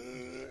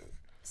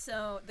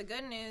 So the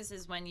good news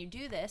is when you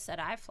do this at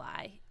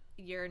iFly,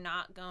 you're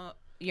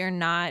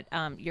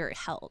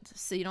held,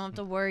 so you don't have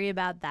to worry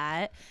about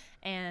that.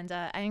 And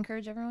I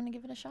encourage everyone to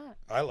give it a shot.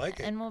 I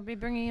like it. And we'll be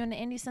bringing you into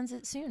Andy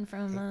Sunset soon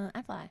from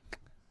iFly.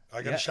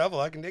 I got a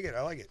shovel. I can dig it.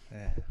 I like it.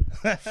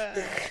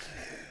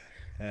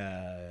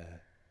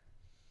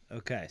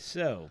 Okay,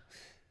 so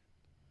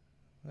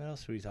what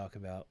else do we talk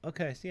about?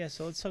 Okay,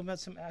 so let's talk about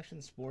some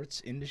action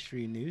sports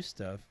industry news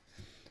stuff.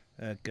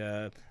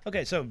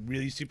 Okay, so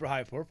really super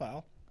high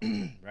profile,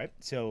 right?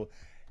 So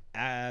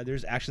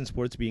there's action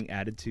sports being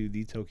added to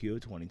the Tokyo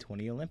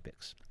 2020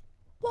 Olympics.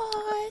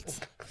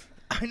 What?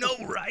 I know,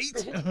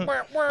 right? A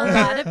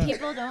lot of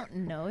people don't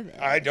know this.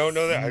 I don't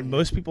know that.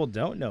 Most people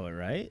don't know it,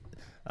 right?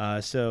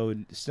 So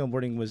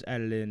snowboarding was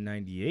added in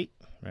 '98,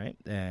 right?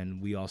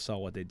 And we all saw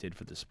what they did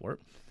for the sport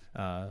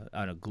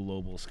on a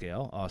global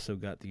scale. Also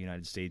got the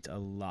United States a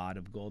lot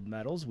of gold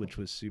medals, which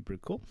was super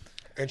cool.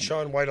 And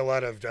Shaun White, a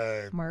lot of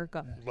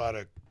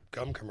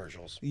gum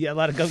commercials. Yeah, a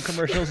lot of gum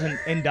commercials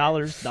and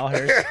dollars.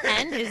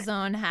 And his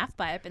own half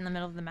pipe in the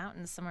middle of the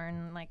mountains somewhere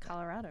in like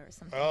Colorado or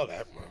something. Oh,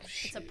 that one.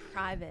 It's a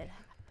private.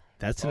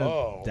 That's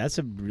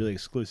a really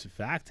exclusive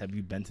fact. Have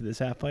you been to this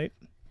half pipe?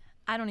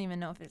 I don't even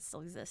know if it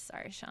still exists.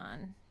 Sorry,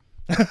 Shaun.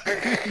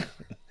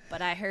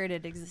 But I heard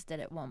it existed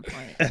at one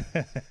point.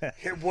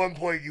 At one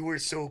point, you were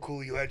so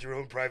cool. You had your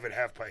own private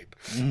half pipe.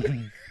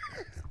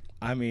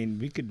 I mean,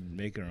 we could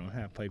make our own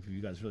half pipe if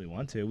you guys really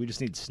want to. We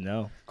just need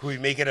snow. Could we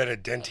make it out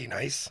of Dentine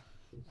ice?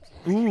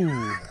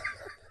 Ooh,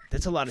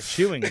 that's a lot of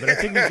chewing, but I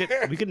think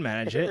we could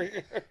manage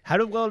it.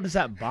 How well does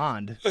that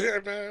bond? I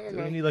don't know.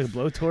 Do we need like a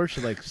blowtorch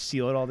to like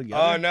seal it all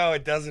together? Oh no,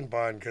 it doesn't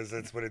bond because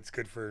that's what it's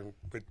good for.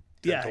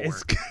 Yeah,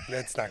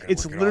 that's not gonna.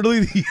 It's work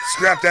literally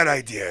scrap that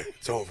idea.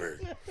 It's over.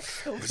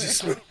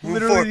 Just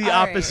literally the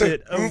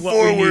opposite of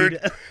what we need.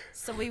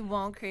 So we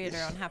won't create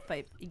our own half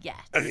pipe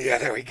yet. Yeah,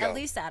 there we go. At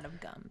least out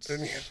of gums.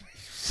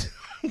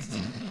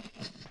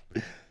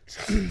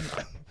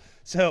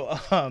 So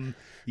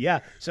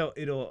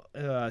it'll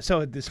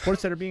so the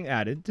sports that are being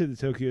added to the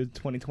Tokyo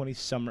 2020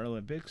 Summer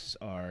Olympics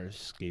are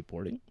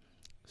skateboarding,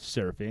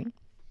 surfing,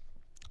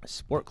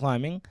 sport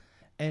climbing,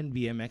 and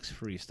BMX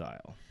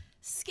freestyle.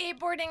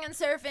 Skateboarding and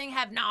surfing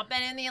have not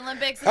been in the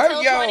Olympics How-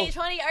 until yo.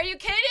 2020. Are you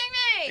kidding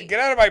me? Get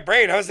out of my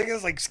brain. I was thinking,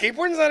 it's like,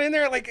 skateboarding's not in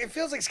there? Like, it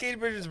feels like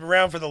skateboarding's been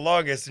around for the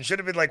longest and should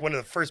have been, like, one of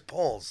the first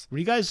polls. Were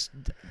you guys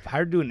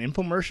hired to do an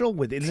infomercial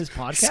within this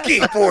podcast?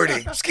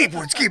 Skateboarding.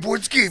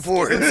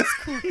 Skateboard.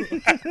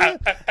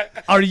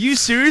 Are you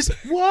serious?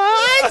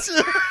 What?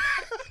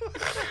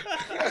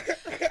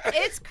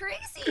 It's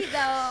crazy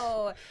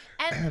though,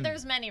 and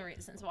there's many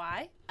reasons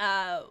why.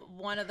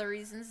 One of the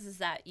reasons is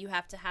that you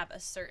have to have a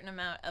certain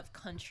amount of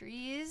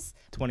countries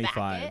 25.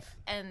 back it,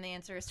 and the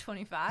answer is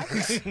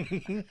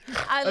 25.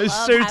 I A love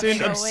certain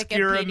having a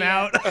obscure Wikipedia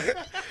amount.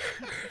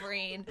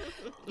 brain.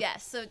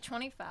 Yes, so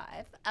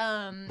 25,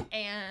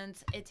 and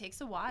it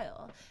takes a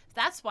while.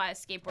 That's why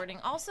skateboarding.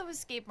 Also, with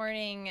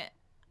skateboarding,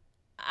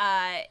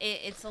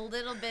 it's a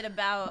little bit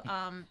about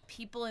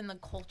people in the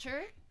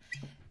culture,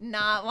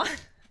 not one.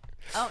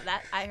 Oh,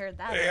 that I heard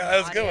that. Yeah, on that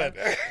was audio.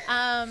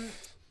 good.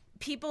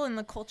 People in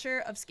the culture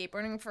of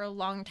skateboarding for a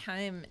long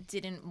time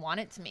didn't want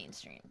it to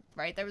mainstream,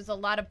 right? There was a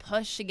lot of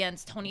push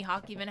against Tony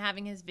Hawk even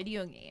having his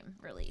video game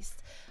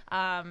released.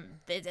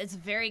 It's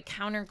very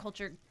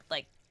counterculture,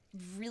 like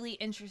really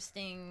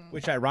interesting.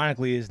 Which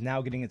ironically is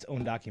now getting its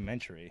own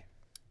documentary.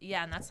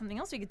 Yeah, and that's something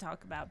else we could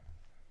talk about.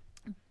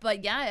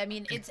 But yeah, I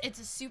mean, it's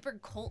a super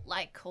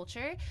cult-like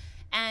culture,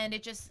 and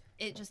it just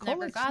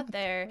never got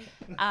there.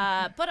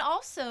 But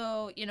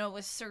also, you know,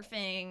 with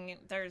surfing,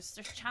 there's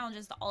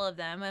challenges to all of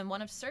them, and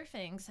one of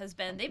surfing's has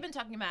been they've been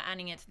talking about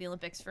adding it to the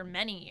Olympics for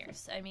many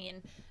years. I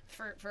mean,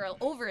 for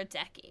over a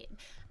decade.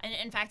 And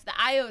in fact, the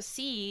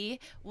IOC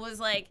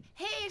was like,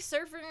 "Hey,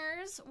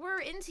 surfers, we're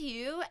into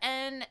you,"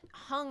 and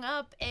hung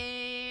up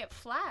a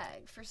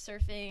flag for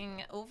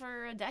surfing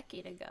over a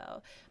decade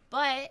ago.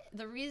 But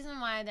the reason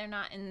why they're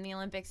not in the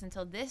Olympics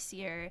until this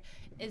year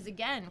is,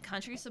 again,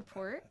 country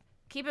support.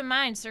 Keep in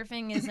mind,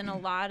 surfing is in a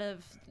lot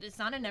of, it's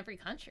not in every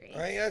country.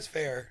 Right, yeah, that's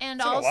fair. And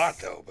it's also, in a lot,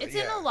 though. But it's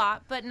yeah. in a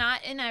lot, but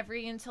not in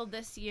every until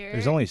this year.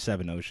 There's only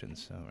 7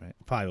 oceans, so right,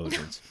 5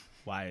 oceans.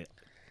 Why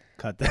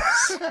cut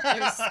this?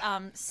 There's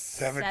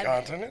Seven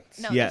continents?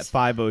 No, Yeah, there's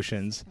 5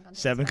 oceans,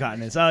 7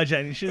 continents. Oh,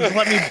 Jen, you should have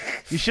let me.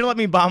 You should have let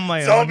me bomb my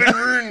It's all own. been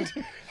ruined.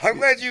 I'm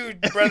glad you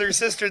brother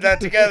sister that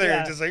together.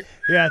 Yeah. Just like,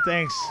 Yeah,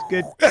 thanks.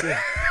 Good.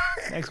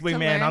 Thanks, to wingman.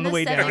 learn On the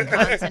way seven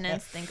down.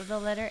 continents, think of the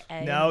letter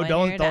A. No, when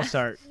don't you're done.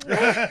 start.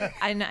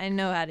 I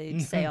know how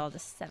to say all the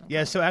 7.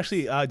 Yeah, so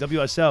actually,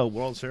 WSL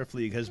World Surf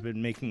League has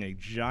been making a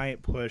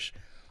giant push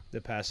the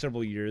past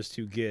several years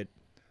to get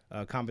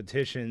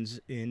competitions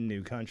in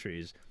new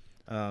countries,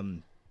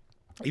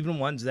 even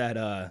ones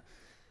that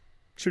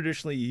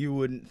traditionally you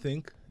wouldn't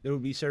think there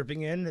would be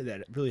surfing in,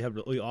 that really have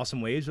really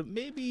awesome waves. But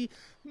maybe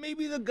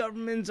the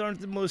governments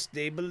aren't the most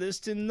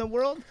stablest in the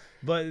world,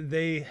 but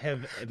they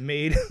have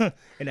made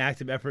an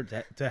active effort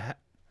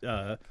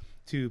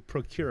to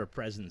procure a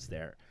presence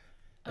there.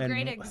 A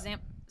great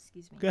example.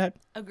 Excuse me. Go ahead.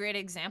 A great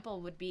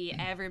example would be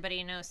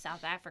everybody knows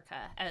South Africa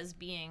as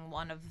being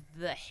one of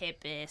the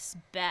hippest,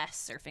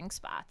 best surfing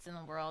spots in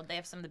the world. They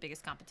have some of the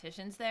biggest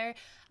competitions there.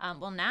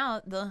 Well,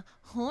 now the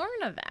Horn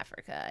of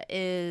Africa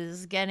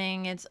is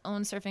getting its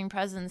own surfing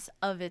presence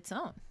of its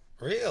own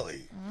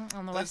really?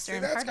 on the That's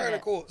western part kind of of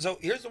it. cool. So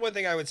here's the one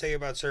thing I would say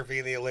about surfing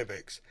in the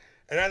Olympics,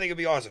 and I think it'd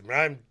be awesome. And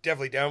I'm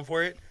definitely down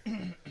for it.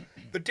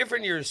 But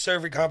different years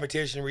surfing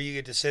competition where you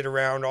get to sit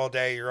around all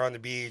day, you're on the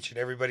beach, and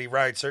everybody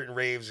rides certain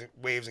waves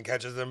and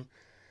catches them.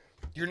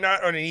 You're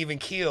not on an even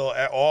keel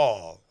at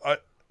all,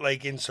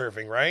 like in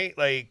surfing, right?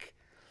 Like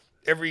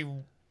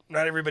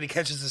not everybody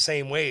catches the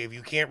same wave.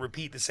 You can't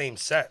repeat the same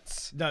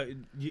sets. No,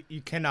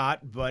 you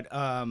cannot. But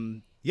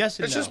yes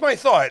and It's no. just my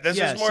thought. That's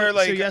Yeah, just more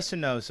like so yes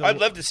and no. So I'd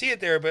love to see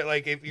it there, but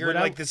like if you're What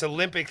in I- like this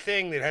Olympic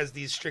thing that has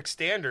these strict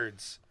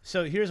standards.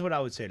 So here's what I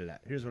would say to that.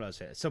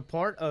 So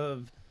part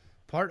of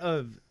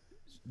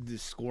the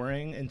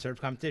scoring in surf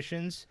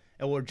competitions,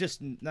 or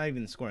just not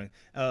even the scoring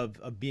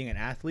of being an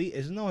athlete,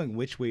 is knowing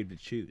which wave to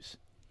choose.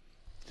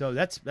 So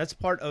that's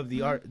part of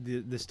the art,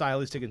 the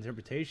stylistic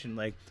interpretation.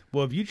 Like,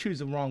 well, if you choose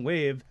the wrong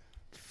wave,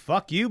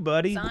 fuck you,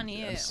 buddy. It's on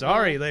you. I'm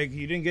sorry, Yeah. like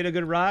you didn't get a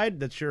good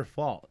ride. That's your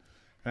fault,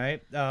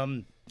 right?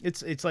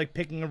 It's like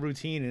picking a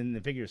routine in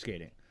the figure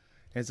skating.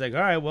 It's like, all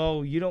right,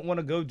 well, you don't want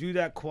to go do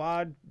that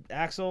quad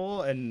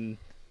axle, and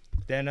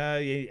then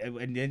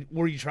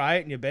or you try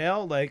it and you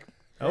bail, like,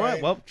 all right,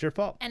 Right. well, it's your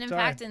fault. And in Sorry.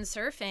 fact, in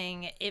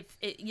surfing, if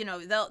it,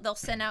 they'll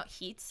send out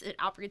heats. It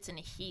operates in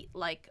a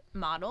heat-like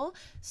model.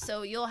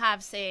 So you'll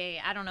have, say,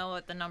 I don't know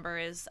what the number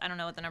is. I don't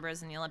know what the number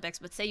is in the Olympics,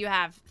 but say you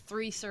have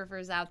 3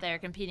 surfers out there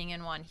competing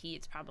in one heat.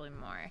 It's probably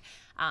more.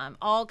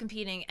 All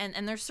competing,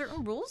 and there's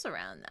certain rules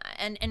around that.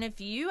 And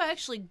if you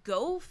actually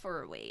go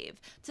for a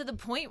wave to the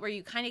point where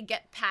you kind of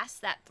get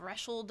past that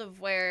threshold of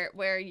where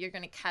you're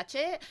going to catch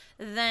it,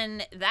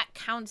 then that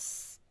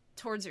counts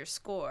towards your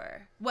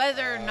score,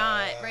 whether or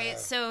not, right?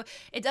 So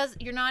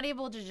you're not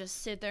able to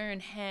just sit there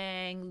and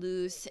hang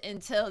loose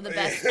until the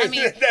best. I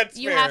mean,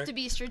 you fair. have to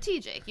be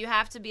strategic. You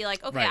have to be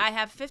like, okay, Right. I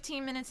have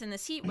 15 minutes in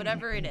this heat,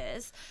 whatever it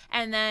is,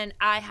 and then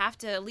I have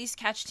to at least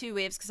catch 2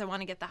 waves because I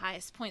want to get the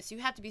highest points. So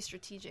you have to be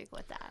strategic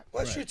with that.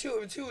 Well, that's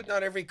true too.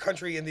 Not every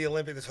country in the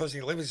Olympics that's hosting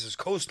the Olympics is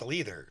coastal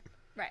either.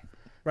 Right.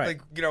 Right.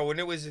 Like, you know, when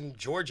it was in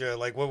Georgia,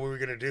 like, what were we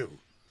gonna do?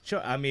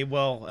 Sure. I mean,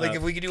 well, Like,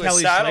 if we could do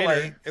Kelly a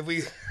satellite,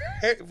 Slater,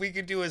 if we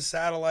could do a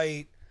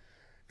satellite,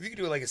 if you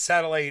could do like a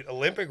satellite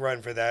Olympic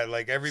run for that,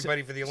 like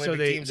everybody for the Olympic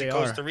teams in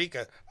Costa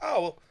Rica.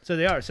 Oh, well, so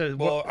they are. So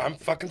well, I'm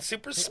fucking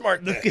super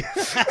smart then.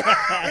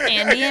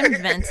 Andy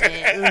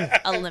invented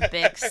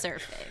Olympic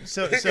surfing.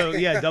 So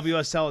yeah,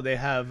 WSL they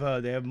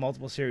have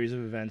multiple series of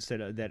events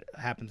that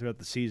happen throughout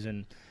the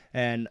season,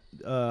 and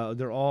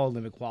they're all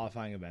Olympic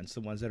qualifying events,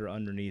 the ones that are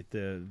underneath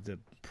the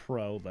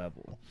pro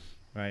level,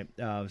 right?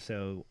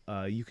 So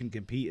you can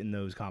compete in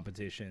those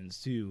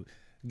competitions to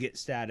get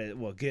status,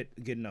 get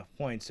enough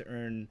points to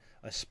earn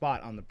a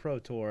spot on the pro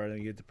tour. Then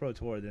you get the pro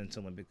tour, then it's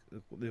Olympic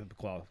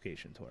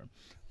qualification tour,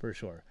 for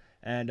sure.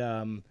 And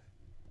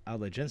I'll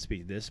let Jen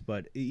speak to this,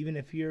 but even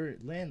if you're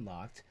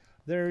landlocked,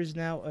 there is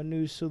now a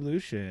new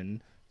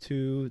solution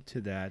to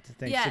that,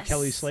 thanks to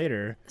Kelly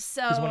Slater, who's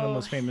one of the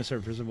most famous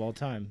surfers of all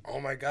time. Oh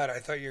my God, I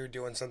thought you were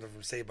doing something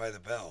from Saved by the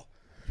Bell.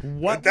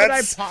 What would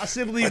I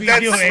possibly be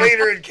that's doing?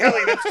 Slater and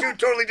Kelly. That's 2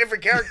 totally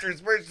different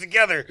characters merged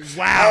together.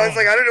 Wow. I was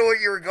like, I don't know what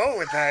you were going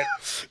with that.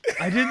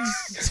 I didn't.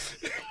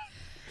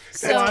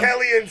 So That's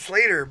Kelly and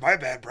Slater. My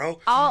bad, bro.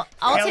 I'll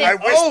Kelly,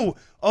 take.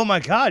 oh my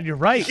God, you're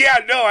right. Yeah,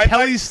 no,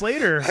 Kelly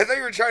Slater. I thought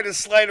you were trying to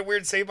slide a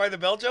weird Saved by the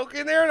Bell joke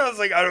in there, and I was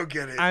like, I don't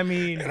get it. I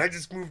mean, and I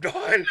just moved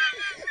on.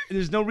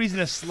 there's no reason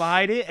to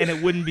slide it, and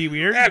it wouldn't be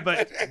weird.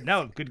 But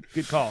no,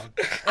 good call.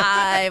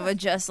 I would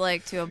just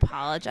like to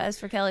apologize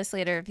for Kelly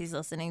Slater if he's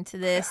listening to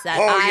this.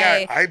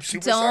 That I'm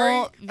super sorry.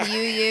 don't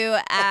view you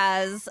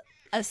as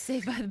a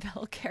Saved by the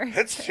Bell character.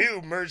 That's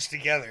 2 merged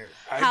together.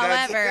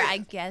 However, I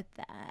get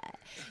that.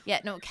 Yeah,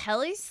 no,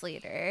 Kelly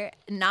Slater,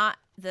 not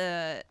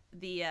the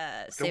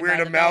Saved weird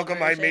by the Bell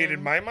amalgam I made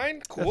in version. my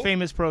mind. Cool. A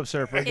famous pro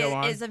surfer. Go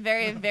on. Is a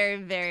very, very,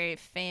 very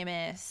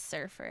famous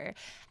surfer.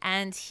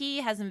 And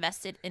he has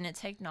invested in a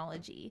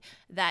technology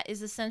that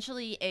is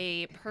essentially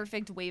a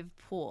perfect wave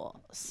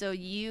pool. So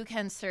you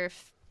can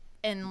surf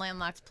in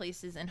landlocked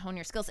places and hone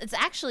your skills. It's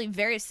actually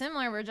very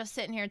similar. We're just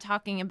sitting here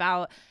talking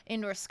about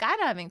indoor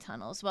skydiving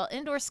tunnels. Well,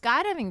 indoor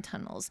skydiving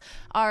tunnels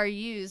are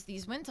used,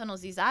 these wind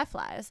tunnels, these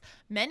iFlies.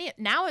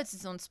 Now it's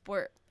its own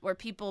sport where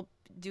people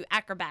do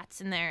acrobats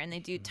in there and they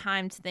do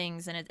timed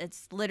things, and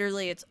it's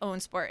literally its own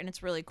sport, and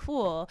it's really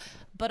cool.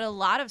 But a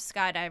lot of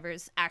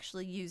skydivers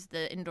actually use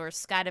the indoor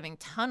skydiving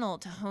tunnel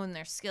to hone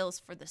their skills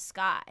for the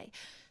sky.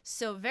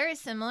 So very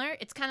similar.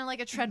 It's kind of like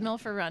a treadmill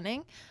for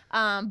running,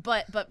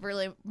 but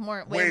really way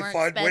more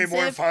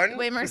expensive.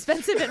 Way more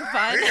expensive and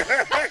fun.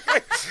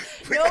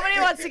 Nobody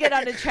wants to get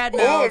on a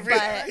treadmill,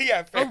 but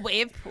a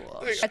wave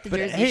pool at the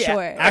Jersey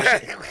Shore.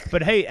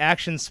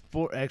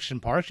 Action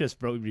Park just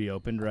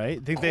reopened,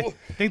 right?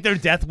 Think their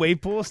death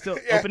wave pool is still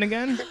open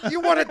again? You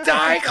want to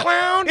die,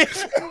 clown?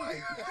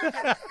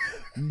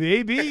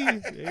 Maybe.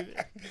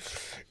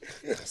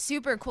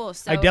 Super cool.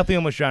 So I definitely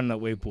almost drowned in that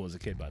wave pool as a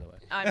kid, by the way.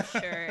 I'm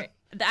sure.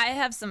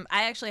 I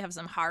actually have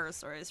some horror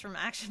stories from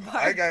Action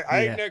Park.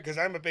 I know, because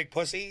I'm a big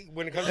pussy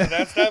when it comes to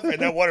that stuff, and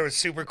that water was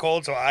super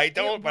cold, so I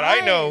don't. But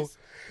I know.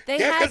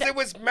 Because it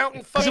was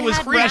mountain fucking. Because it was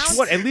fresh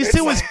water. At least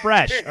it was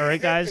fresh. All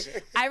right, guys.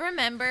 I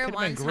remember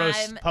one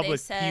time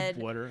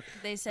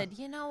they said,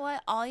 you know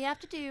what? All you have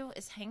to do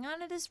is hang on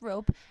to this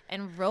rope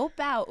and rope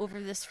out over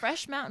this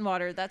fresh mountain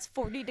water that's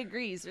 40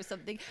 degrees or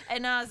something.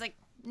 And I was like,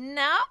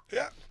 no.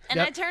 Yeah. And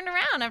I turned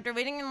around after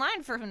waiting in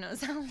line for who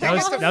knows how long. That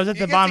was at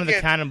the bottom of the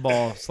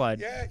cannonball slide.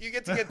 Yeah, you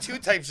get to get 2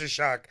 types of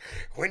shock.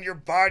 When your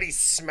body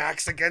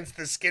smacks against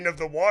the skin of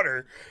the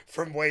water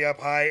from way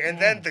up high, and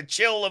then the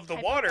chill of the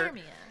water.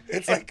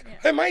 It's like,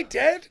 am I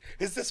dead?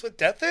 Is this what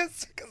death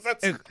is?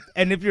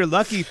 And if you're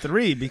lucky,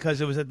 3,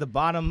 because it was at the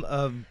bottom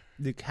of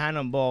the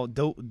cannonball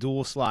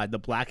dual slide, the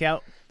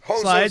blackout.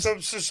 So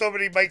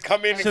somebody might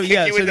come in and kick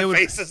you in the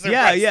face as they're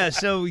wrestling.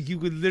 So you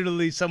could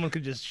literally, someone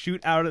could just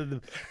shoot out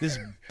of this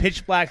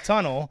pitch black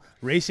tunnel,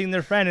 racing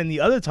their friend in the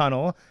other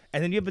tunnel,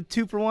 and then you have a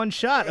 2-for-1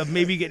 shot of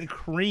maybe getting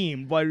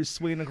creamed while you're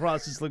swinging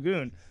across this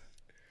lagoon.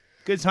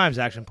 Good times,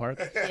 Action Park.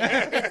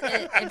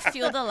 Yeah, it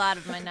fueled a lot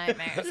of my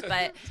nightmares,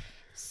 but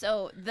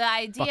so the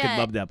idea. Fucking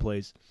love that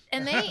place.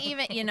 And they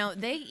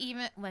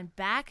even went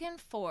back and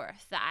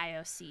forth, the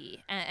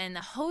IOC and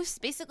the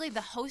host, basically the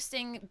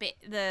hosting,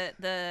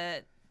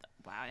 the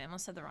wow, I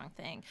almost said the wrong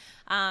thing.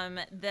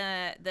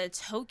 The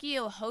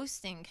Tokyo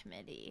hosting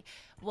committee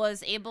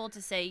was able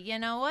to say, you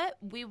know what,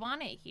 we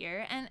want it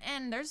here,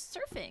 and there's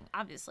surfing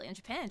obviously in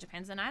Japan.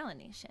 Japan's an island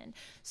nation,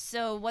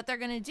 so what they're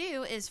going to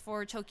do is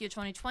for Tokyo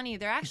 2020,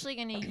 they're actually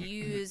going to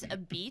use a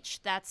beach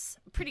that's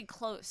pretty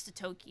close to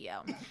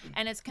Tokyo,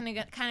 and it's going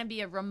to kind of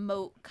be a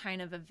remote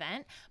kind of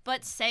event.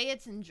 But say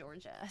it's in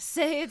Georgia,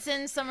 say it's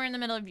in somewhere in the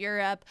middle of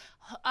Europe,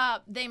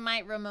 they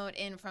might remote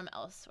in from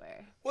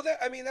elsewhere. Well,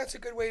 that's a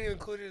good way to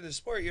include it in the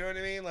sport. You know what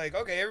I mean? Like,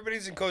 okay,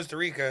 everybody's in Costa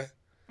Rica.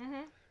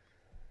 Mm-hmm.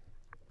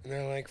 And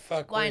they're like,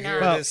 fuck, why we're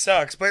not? here, this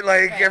sucks. But,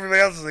 like,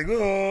 everybody else is like,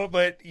 oh,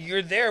 but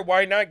you're there.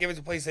 Why not give it to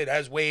a place that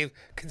has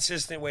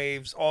consistent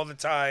waves all the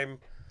time?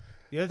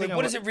 Like,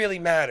 what does it really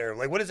matter?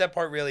 Like, what does that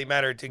part really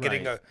matter to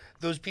getting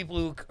those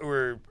people who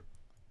are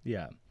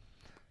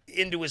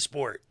into a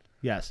sport?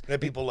 Yes.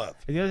 That people love.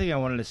 And the other thing I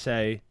wanted to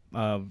say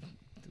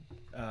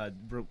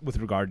with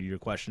regard to your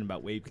question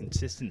about wave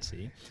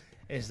consistency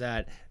is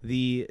that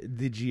the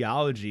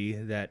geology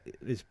that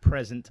is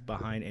present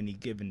behind any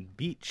given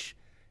beach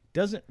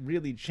doesn't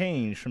really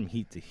change from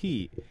heat to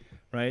heat,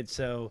 right?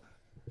 So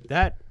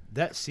that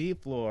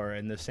seafloor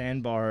and the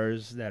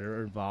sandbars that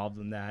are involved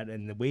in that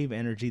and the wave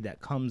energy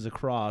that comes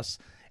across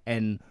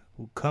and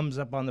comes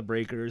up on the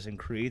breakers and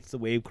creates the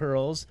wave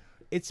curls,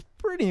 it's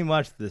pretty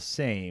much the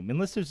same.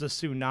 Unless there's a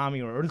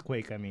tsunami or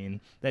earthquake,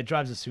 that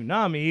drives a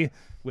tsunami,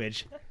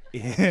 which...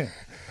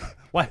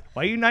 Why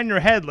are you nodding your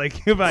head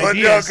like you have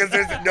ideas? No,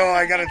 because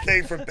I got a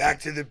thing from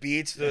Back to the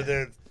Beach,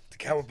 the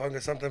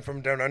Cowabunga something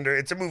from Down Under.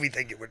 It's a movie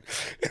thing. It would.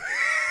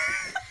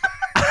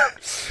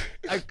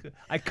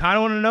 I kind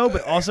of want to know,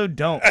 but also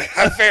don't.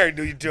 Fair,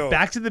 no, you don't.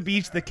 Back to the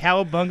Beach, the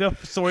Cowabunga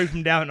story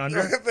from Down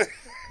Under.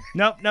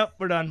 Nope,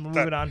 we're done. We're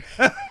moving on.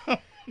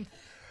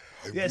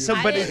 Yeah, so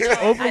I but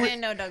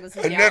didn't know Doug was a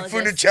Annette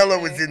geologist. Funicello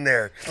was in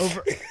there.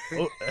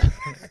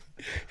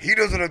 He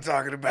knows what I'm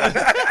talking about.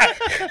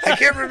 I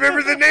can't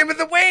remember the name of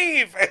the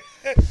wave.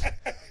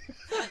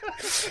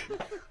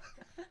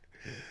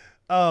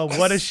 Oh,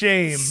 what a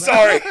shame.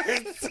 Sorry.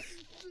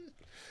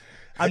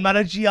 I'm not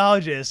a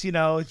geologist,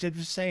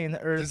 just saying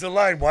the Earth. There's a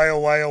line, why, oh,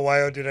 why, oh,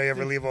 why, oh, did I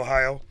ever leave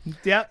Ohio?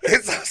 Yep.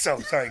 It's so,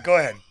 sorry, go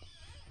ahead.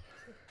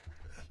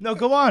 No,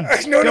 go on.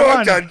 No, Go I'm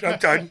on.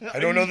 done. I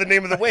don't know the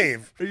name of the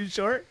wave. Are you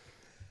sure?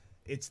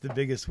 It's the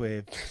biggest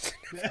wave.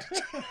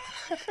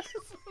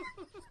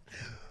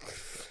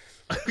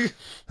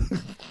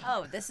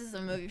 Oh, this is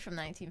a movie from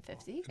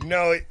 1950?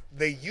 No,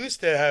 they used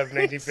to have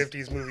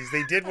 1950s movies.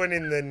 They did one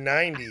in the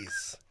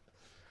 90s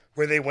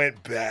where they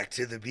went back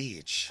to the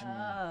beach.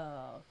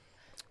 Oh.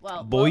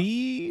 Well,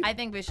 Boy. I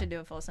think we should do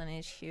a full Sun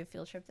HQ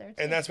field trip there, too.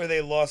 And that's where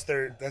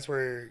that's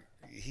where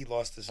he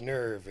lost his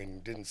nerve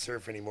and didn't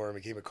surf anymore and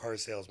became a car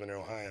salesman in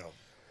Ohio.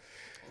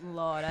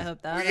 Lord, I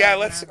hope that. Yeah,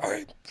 all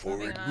right,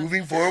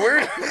 moving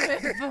forward.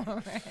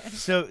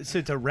 So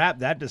to wrap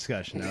that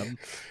discussion up,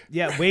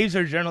 wave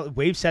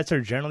sets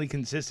are generally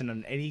consistent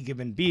on any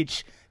given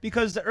beach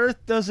because the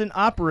Earth doesn't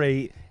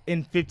operate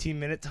in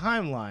 15-minute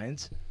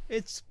timelines.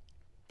 It's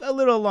a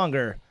little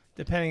longer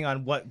depending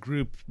on what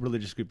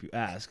religious group you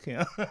ask. Oh,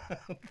 I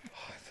thought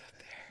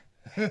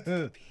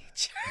there.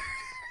 Beach.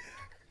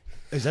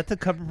 Is that the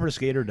cover for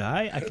Skate or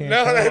Die? I can't.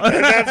 No,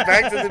 that's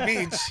Back to the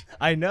Beach.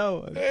 I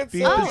know.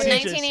 Being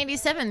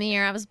 1987, the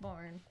year I was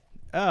born.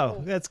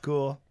 Oh, that's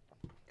cool.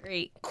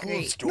 Great.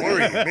 Cool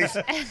story.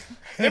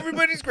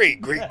 Everybody's great.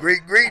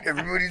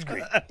 Everybody's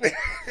great.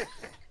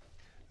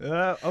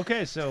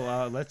 Okay,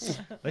 so let's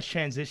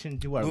transition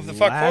to our Move the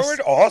fuck last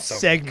forward. Awesome.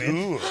 segment.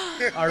 Cool.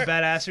 Our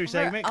badassery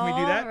segment. Can we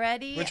do that?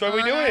 Already Which one are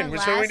we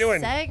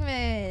doing?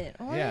 Segment.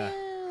 Yeah.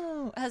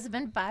 Wow. Has it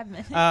been 5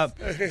 minutes?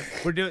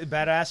 We're doing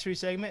badassery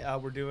segment.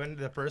 We're doing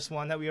the first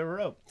one that we ever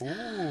wrote.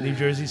 Ooh. New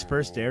Jersey's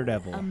first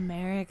Daredevil.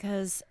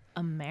 America's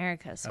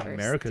first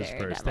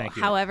Daredevil. Thank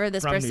you. However,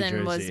 this From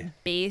person was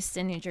based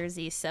in New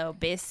Jersey, so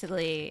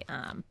basically,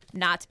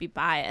 not to be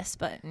biased,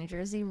 but New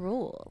Jersey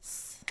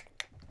rules.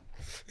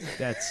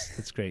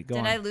 That's great. Go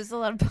Did on. I lose a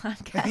lot of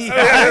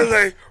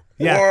podcasts?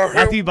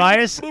 After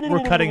bias,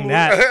 we're cutting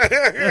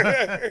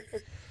that.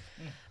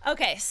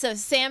 Okay, so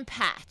Sam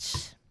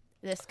Patch,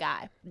 this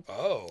guy.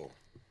 Oh.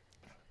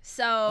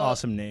 So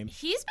awesome name.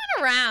 He's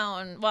been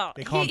around. Well,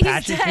 they call him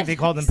Patches. I think they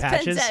called him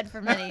Patches. He's been dead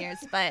for many years,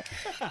 but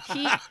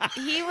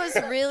he was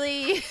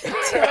really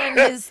doing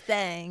his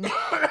thing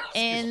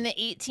in the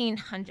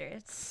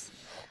 1800s.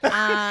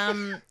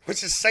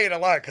 Which is saying a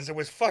lot because there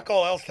was fuck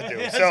all else to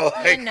do. So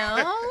I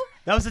know.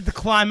 That was at the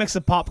climax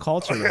of pop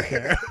culture right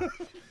there.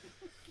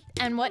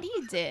 And what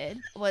he did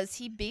was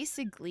he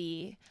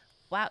basically,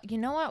 wow, you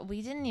know what?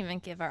 We didn't even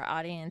give our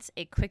audience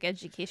a quick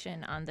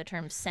education on the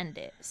term "send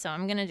it." So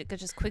I'm gonna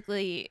just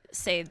quickly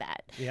say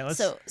that. Yeah, let's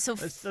we're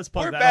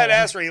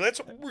badassery. Let's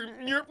bring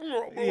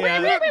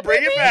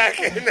it back.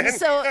 And then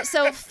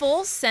so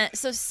full send.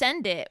 So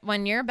send it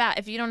when you're about.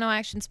 If you don't know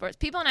action sports,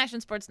 people in action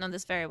sports know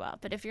this very well.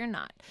 But if you're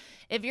not,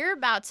 if you're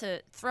about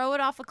to throw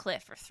it off a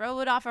cliff or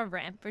throw it off a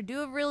ramp or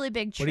do a really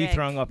big trick. What are you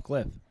throwing off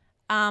cliff?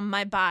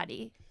 My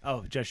body.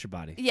 Oh, just your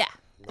body. Yeah.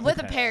 with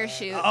a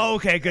parachute. Oh,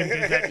 okay, good.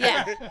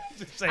 Yeah.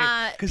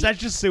 Because that's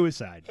just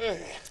suicide.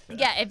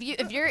 Yeah, if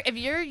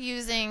you're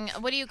using,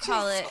 what do you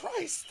call it?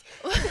 Christ.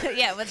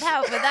 Yeah,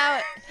 without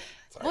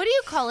what do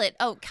you call it?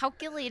 Oh,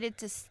 calculated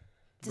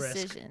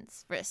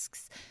decisions,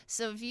 risks.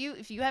 So if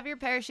you have your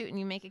parachute and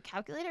you make a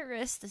calculated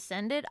risk to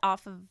send it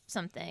off of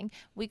something,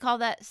 we call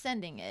that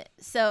sending it.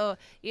 So,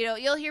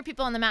 you'll hear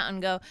people on the mountain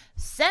go,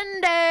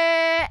 "Send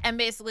it," and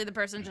basically the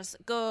person just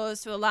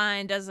goes to a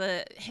line,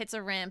 hits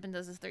a ramp and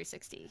does a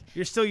 360.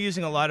 You're still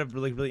using a lot of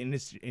really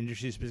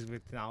industry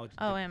specific technology.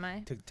 Oh, am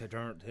I?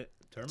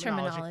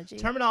 Terminology.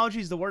 Terminology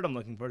is the word I'm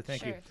looking for.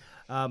 Thank you.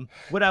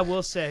 What I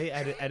will say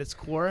at its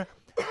core,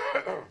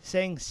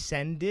 saying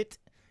 "send it"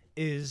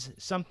 is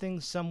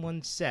something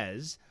someone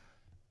says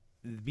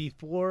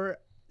before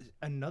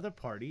another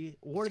party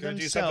or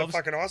themselves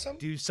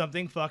do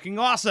something fucking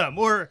awesome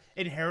or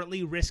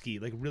inherently risky,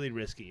 like really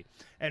risky.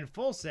 And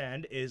full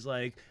send is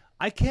like,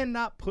 I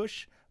cannot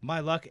push my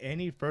luck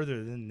any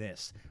further than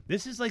this.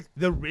 This is like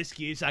the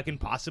riskiest I can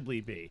possibly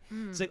be.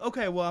 It's like,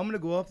 okay, well, I'm going to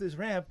go off this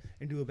ramp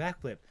and do a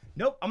backflip.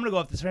 Nope, I'm going to go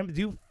off this ramp and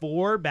do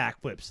 4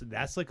 backflips.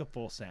 That's like a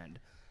full send.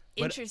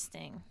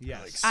 Interesting. Like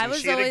Yes. I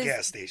was sushi at always- a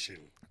gas station.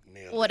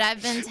 Nailed What it.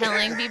 I've been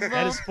telling people,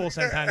 That is full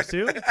send times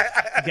 2.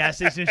 Gas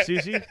station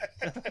sushi.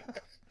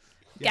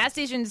 gas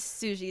station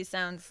sushi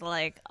sounds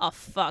like a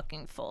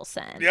fucking full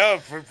send. Yeah,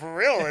 for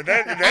real. And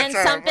that's And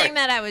something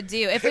that I would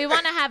do if we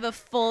want to have a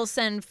full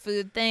send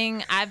food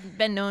thing. I've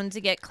been known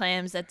to get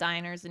clams at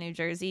diners in New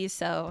Jersey,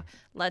 so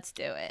let's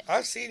do it.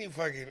 I've seen you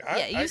fucking.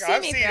 Yeah,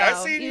 I've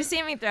seen you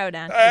see me throw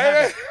down.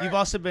 You've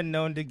also been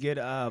known to get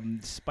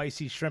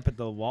spicy shrimp at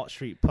the Wall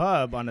Street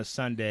Pub on a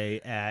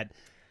Sunday at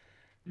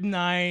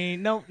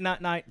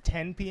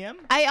 10 p.m.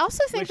 I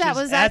also think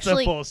that's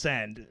a full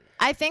send.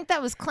 I think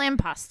that was clam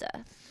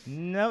pasta.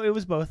 No, it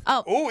was both.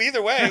 Oh,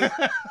 Either way,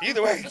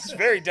 it's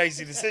very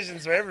dicey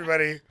decisions for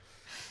everybody.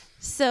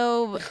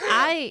 so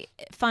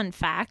fun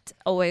fact,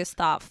 always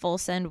thought full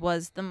send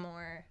was the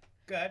more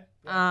Good.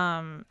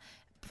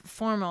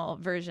 formal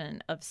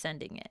version of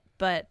sending it.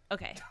 But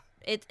okay.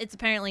 It's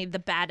apparently the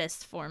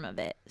baddest form of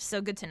it. So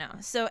good to know.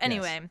 So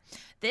anyway,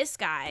 This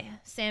guy,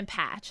 Sam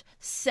Patch,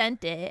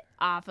 sent it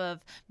off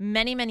of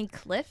many, many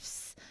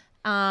cliffs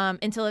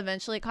until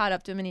eventually it caught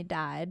up to him and he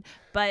died.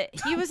 But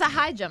he was a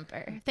high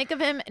jumper. Think of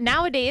him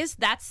nowadays.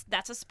 That's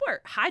a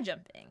sport, high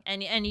jumping.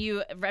 And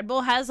Red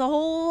Bull has a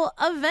whole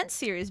event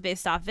series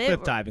based off it.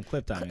 Cliff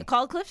diving.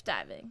 Called cliff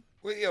diving.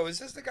 Wait, is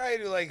this the guy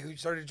who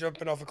started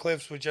jumping off of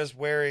cliffs with just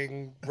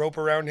wearing rope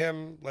around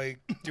him, like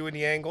doing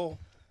the angle?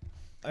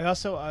 I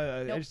also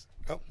Nope. I just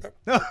Oh,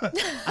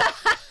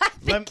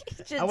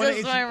 I want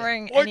to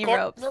wearing any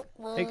ropes.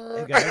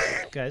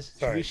 guys.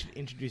 Sorry. We should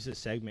introduce a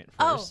segment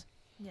Oh, first.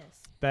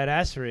 yes.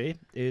 Badassery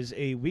is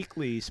a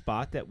weekly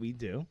spot that we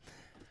do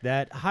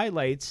that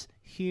highlights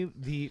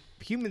the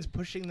humans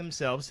pushing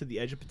themselves to the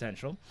edge of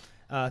potential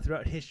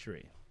throughout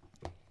history.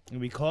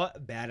 And we call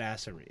it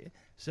Badassery.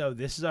 So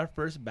this is our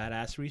first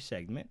Badassery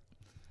segment,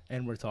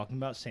 and we're talking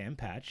about Sam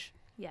Patch,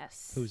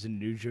 Yes. who's a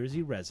New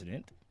Jersey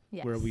resident,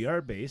 Yes. where we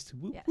are based.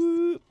 Whoop, Yes.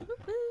 whoop.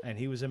 Woo-hoo. And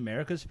he was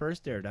America's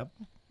first daredevil.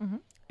 Mm-hmm.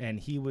 And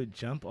he would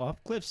jump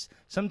off cliffs,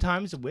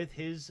 sometimes with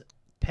his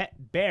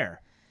pet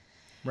bear.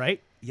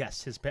 Right?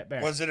 Yes, his pet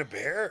bear. was it a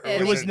bear? Or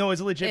It It was it... no, it was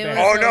a legit It bear.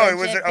 was Oh a no, it legit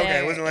wasn't. Okay,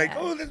 bear, it wasn't like, yeah.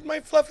 oh, this is my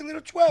fluffy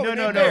little chihuahua.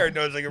 No, bear.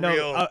 No, it's like a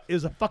real it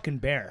was a fucking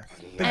bear.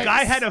 The And-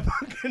 guy had a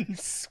fucking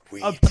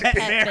sweet. a pet Pet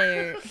bear.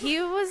 bear. He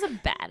was a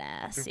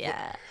badass.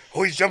 Yeah.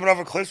 Oh, he's jumping off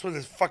a cliff with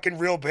his fucking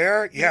real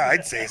bear? Yeah,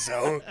 I'd say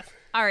so.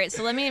 All right,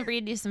 so let me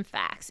read you some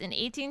facts. In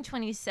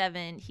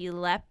 1827, he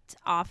leapt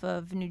off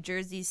of New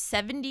Jersey's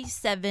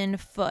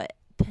 77-foot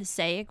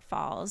Passaic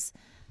Falls.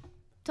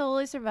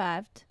 Totally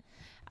survived.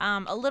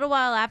 A little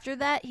while after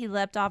that, he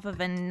leapt off of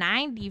a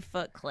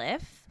 90-foot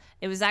cliff.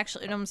 It was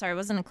actually, no, I'm sorry, it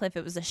wasn't a cliff.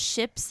 It was a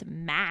ship's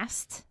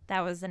mast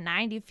that was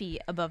 90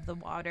 feet above the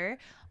water.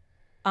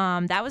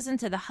 That was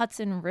into the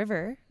Hudson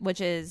River,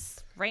 which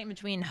is right in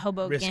between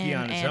Hoboken Risky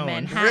on its and own.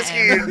 Manhattan.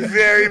 Risky in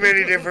very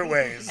many different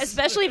ways.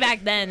 Especially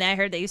back then, I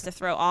heard they used to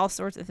throw all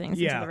sorts of things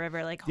into Yeah. the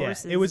river, like Yeah,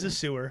 horses. it was a and-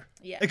 sewer.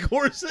 Yeah. Like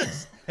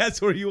horses.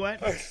 That's where you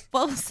went.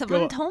 Well,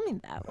 someone Go- told me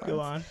that once. Go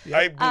on.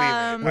 I believe it.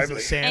 I Was it believe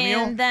it. Samuel?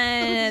 And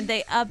then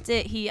they upped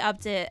it. He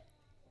upped it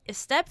a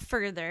step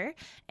further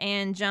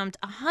and jumped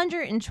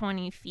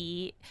 120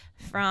 feet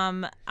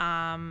from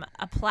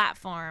a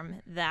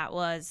platform that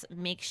was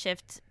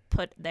makeshift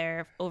put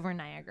there over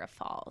Niagara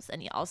Falls,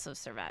 and he also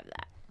survived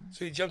that.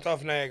 So he jumped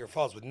off Niagara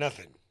Falls with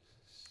nothing.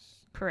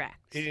 Correct.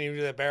 He didn't even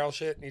do that barrel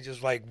shit. He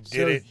just did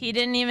So- it. He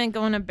didn't even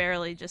go in a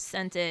barrel. He just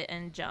sent it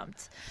and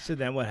jumped. So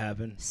then what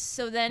happened?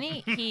 So then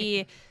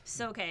okay,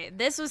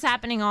 this was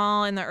happening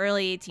all in the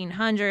early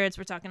 1800s.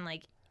 We're talking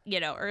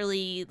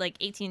early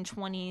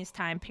 1820s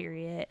time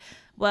period.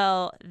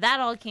 Well, that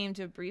all came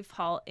to a brief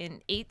halt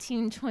in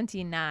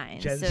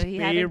 1829. Jen's so he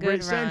had a favorite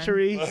good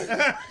century.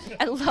 run.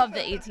 I love the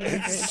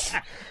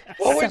 1800s.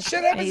 Well, when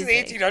shit happens in the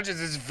amazing. 1800s,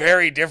 it's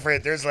very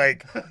different. There's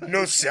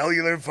no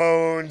cellular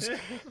phones,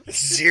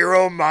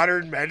 zero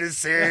modern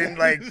medicine.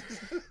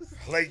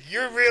 Like,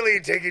 you're really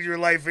taking your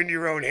life into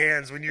your own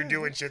hands when you're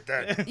doing shit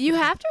then. You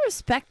have to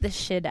respect the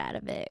shit out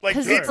of it. Like,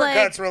 'cause paper it's like,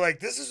 cuts were like,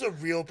 this is a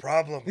real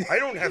problem. I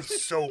don't have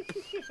soap.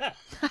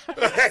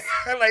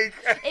 like,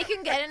 it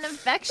can get an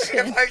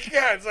infection. like,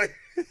 yeah, it's like,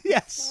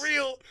 Yes.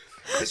 real.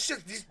 This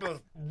shit, these both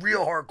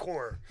real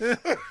hardcore.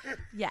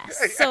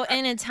 Yes. So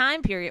in a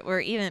time period where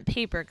even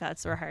paper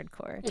cuts were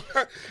hardcore,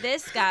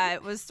 this guy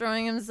was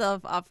throwing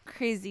himself off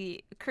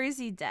crazy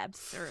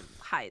depths or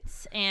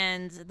heights.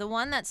 And the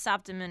one that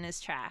stopped him in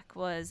his track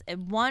was a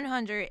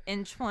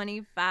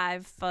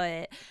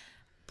 125-foot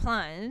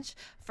plunge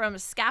from a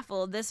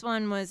scaffold. This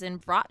one was in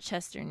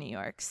Rochester, New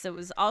York. So it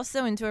was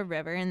also into a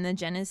river in the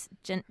Genesee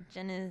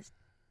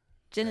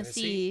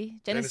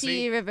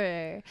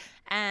River.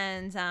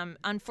 And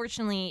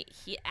unfortunately,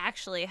 he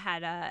actually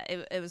had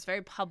it was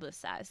very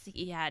publicized.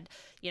 He had,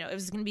 it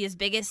was going to be his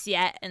biggest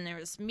yet, and there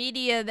was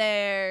media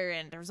there,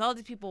 and there was all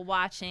these people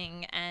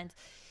watching, and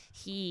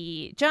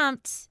he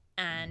jumped,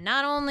 and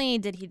not only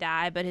did he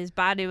die, but his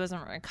body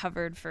wasn't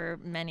recovered for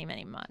many,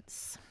 many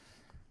months.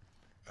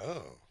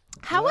 Oh.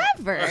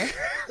 However,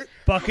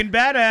 Fucking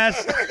badass.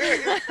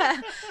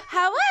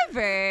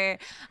 However,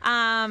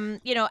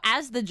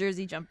 as the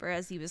Jersey Jumper,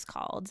 as he was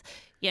called,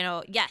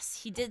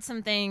 yes, he did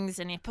some things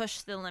and he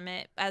pushed the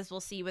limit, as we'll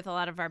see with a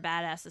lot of our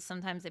badasses.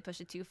 Sometimes they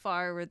push it too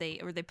far, or they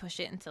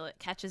push it until it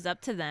catches up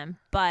to them.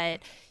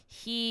 But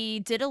he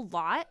did a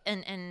lot,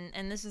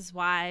 and this is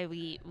why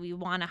we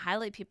want to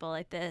highlight people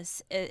like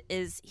this.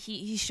 Is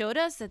he showed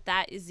us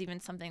that is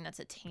even something that's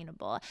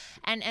attainable.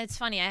 And it's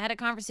funny, I had a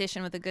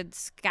conversation with a good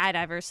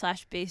skydiver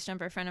 / base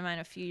jumper friend of mine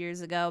a few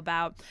years ago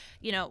about,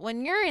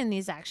 when you're in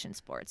these action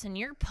sports and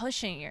you're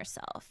pushing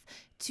yourself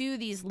to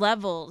these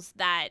levels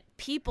that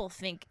people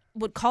think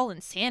would call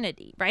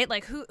insanity, right?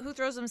 Like who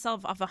throws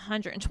himself off a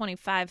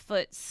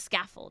 125-foot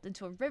scaffold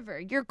into a river?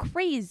 You're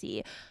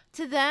crazy.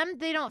 To them,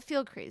 they don't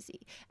feel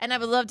crazy. And I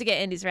would love to get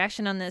Andy's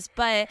reaction on this,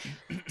 but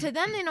to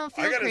them, they don't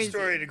feel crazy. I got a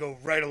story to go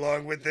right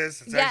along with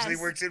this. It actually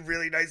works in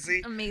really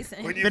nicely.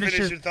 Amazing. When you finish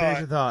your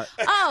thought.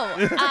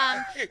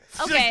 Oh,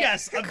 okay.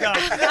 Yes, I'm done.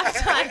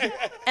 I'm done.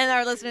 And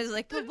our listeners are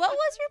like, but what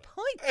was your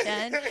point,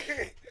 Jen?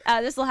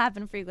 This will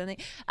happen frequently.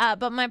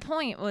 But my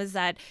point was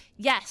that,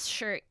 yes,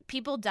 sure,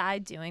 people die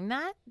doing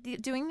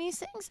these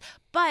things,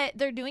 but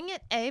they're doing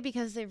it, A,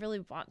 because they really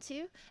want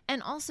to,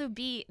 and also,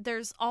 B,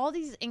 there's all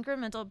these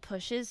incremental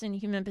pushes in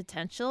human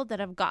potential that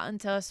have gotten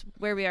to us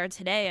where we are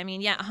today. I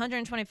mean, yeah,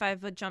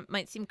 125-foot jump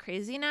might seem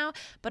crazy now,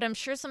 but I'm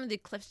sure some of the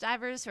cliff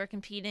divers who are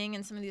competing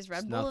in some of these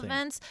Red Bull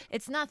events,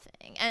 it's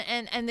nothing.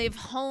 And they've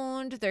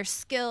honed their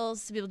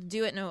skills to be able to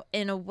do it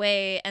in a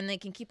way, and they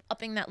can keep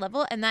upping that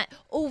level, and that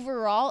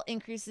overall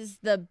increases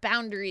the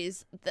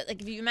boundaries.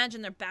 Like, if you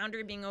imagine their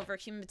boundary being over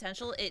human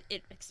potential,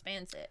 it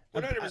expands it.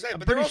 100%.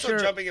 But they're also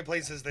jumping in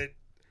places that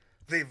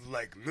they've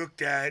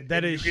looked at.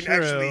 That and is you can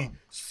true. actually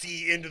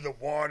see into the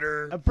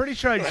water. I'm pretty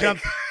sure I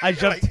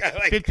jumped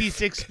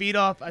 56 feet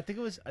off. I think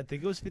it was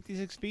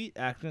 56 feet.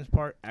 Action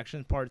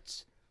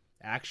Park's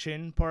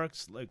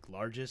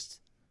largest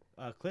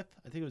cliff.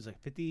 I think it was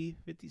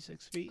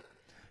 56 feet.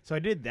 So I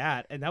did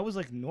that, and that was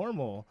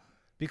normal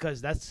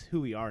because that's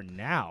who we are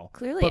now.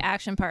 Clearly,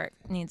 Action Park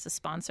needs to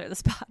sponsor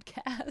this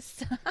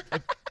podcast.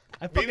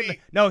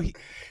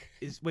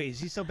 Is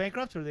he still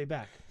bankrupt or are they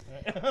back?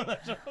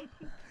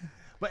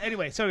 But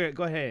anyway, so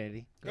go ahead,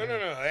 Andy.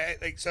 No.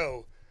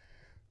 So,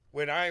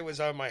 when I was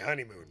on my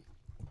honeymoon,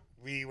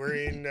 we were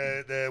in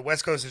the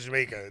west coast of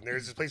Jamaica, and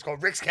there's this place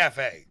called Rick's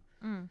Cafe,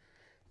 where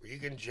you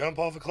can jump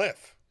off a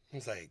cliff.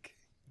 It's like,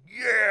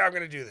 yeah, I'm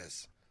gonna do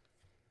this.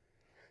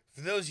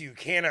 For those of you who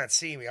cannot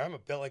see me, I'm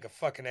built like a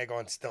fucking egg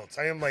on stilts.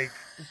 I am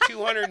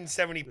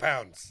 270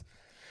 pounds,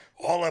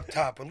 all up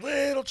top with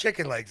little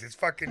chicken legs. It's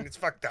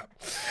fucked up.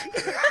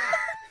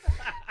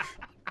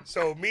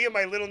 So me and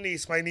my little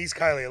niece, my niece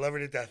Kylie, I love her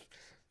to death.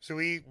 So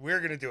we're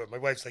gonna do it. My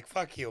wife's like,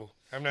 fuck you.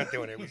 I'm not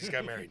doing it. We just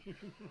got married.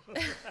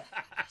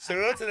 So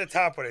we went to the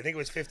top one. I think it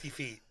was 50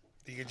 feet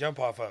that you could jump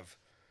off of.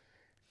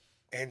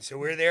 And so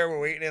we're there. We're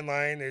waiting in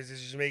line. There's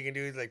this Jamaican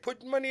dude like,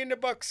 put money in the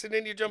bucks and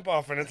then you jump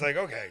off. And it's like,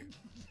 okay.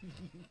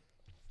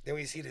 Then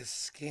we see this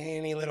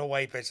skinny little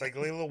white bitch, like a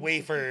little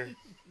wafer.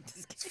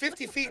 It's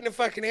 50 feet in the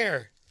fucking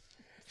air.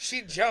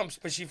 She jumps,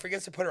 but she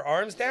forgets to put her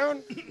arms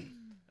down.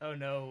 Oh,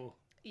 no.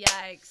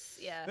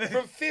 Yikes, yeah.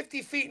 From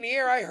 50 feet in the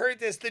air, I heard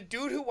this. The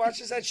dude who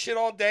watches that shit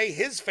all day,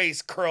 his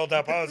face curled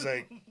up. I was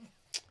like,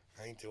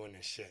 I ain't doing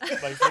this shit.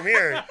 From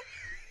here.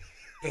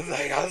 I was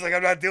like,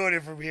 I'm not doing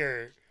it from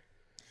here.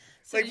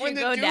 So did you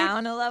go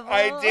down a level?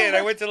 I did.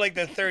 I went to the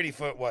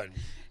 30-foot one.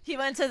 He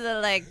went to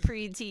the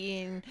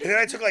preteen. And then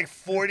I took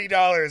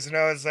 $40 and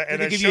I was like,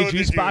 and I give you a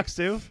juice box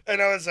too?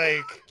 And I was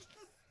like,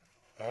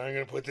 I'm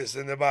going to put this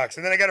in the box.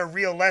 And then I got a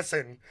real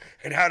lesson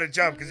in how to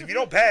jump. Because if you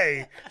don't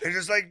pay, they're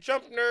just like,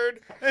 jump, nerd.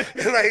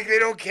 They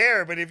don't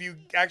care. But if you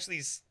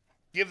actually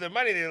give them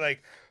money, they're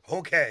like,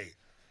 okay.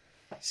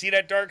 See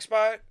that dark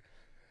spot?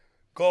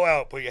 Go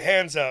out. Put your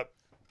hands up.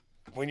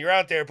 When you're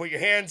out there, put your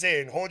hands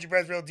in. Hold your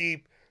breath real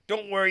deep.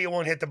 Don't worry, you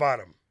won't hit the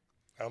bottom.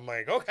 I'm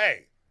like,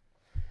 okay.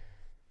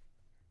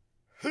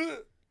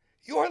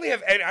 You hardly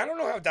have any. I don't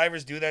know how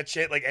divers do that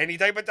shit, like any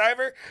type of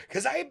diver,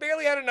 because I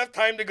barely had enough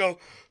time to go,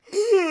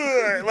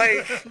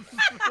 like,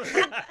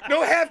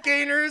 no half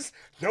gainers,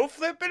 no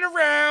flipping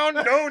around,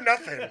 no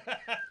nothing.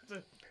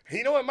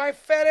 You know what my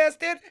fat ass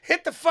did?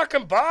 Hit the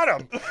fucking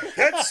bottom.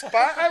 That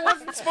spot I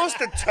wasn't supposed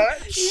to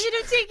touch. You should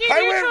have taken I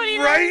your went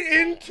 29. right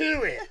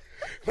into it.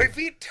 My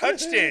feet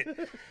touched it.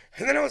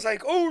 And then I was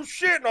like, oh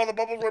shit, and all the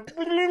bubbles went.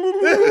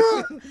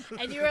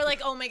 And you were like,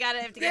 oh my god, I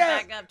have to get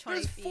Yeah, back up 20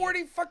 there's feet.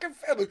 40 fucking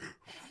feet.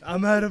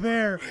 I'm out of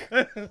air.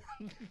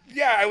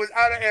 Yeah, I was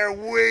out of air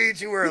way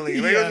too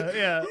early. Like, I was-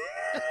 yeah.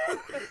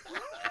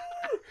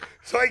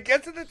 So I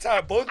get to the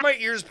top, both my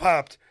ears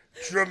popped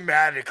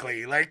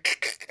dramatically, like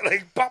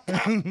pop,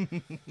 pop.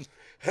 And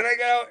I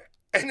go out,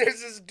 and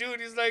there's this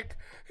dude, he's like,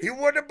 you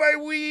want to buy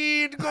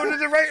weed? Go to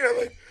the right. And I'm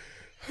like,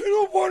 I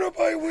don't want to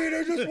buy weed,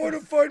 I just want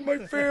to find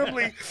my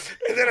family.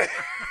 And then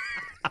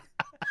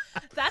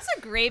That's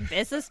a great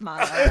business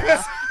model.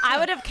 Though. I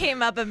would have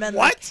came up and been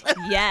What? like,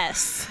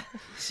 yes.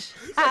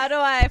 How do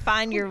I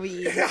find your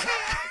weed?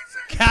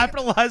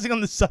 Capitalizing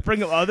on the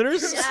suffering of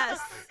others. Yes.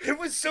 it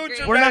was so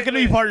dramatic. We're not going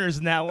to be partners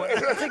in that one.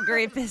 That's a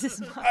great business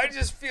model. I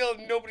just feel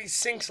nobody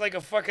sinks like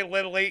a fucking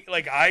little lake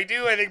like I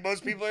do. I think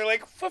most people are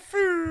like,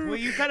 foo. Well,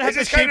 you kind of have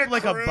to shape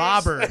like a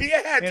bobber.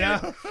 Yeah, you dude. know?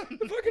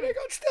 Fucking, I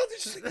got still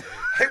just like,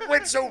 I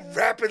went so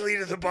rapidly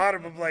to the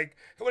bottom. I'm like,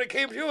 and when I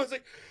came to, I was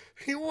like,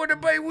 you want to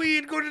buy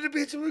weed? Go to the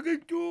beach. I'm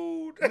like,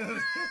 dude,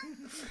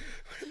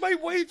 my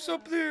wife's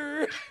up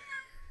there.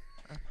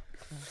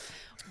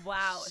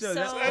 Wow. So So,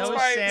 that that's was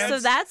my- Sam's- so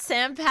that's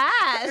Sam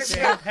Patch.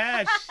 Sam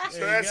Patch. There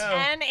you that's- go.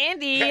 And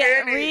Andy,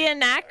 Andy.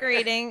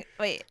 reenacting.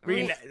 Wait.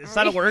 It's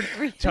not a word.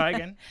 Try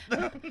again.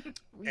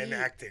 And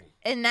acting.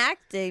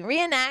 Reenacting.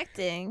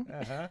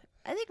 Uh-huh.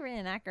 I think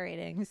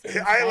reenacting.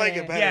 I like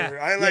it Yeah. better.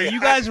 I like yeah, it.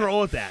 you guys were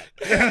old with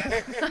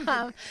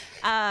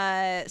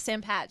that.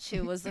 Sam Patch,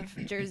 who was the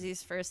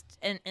Jersey's first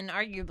and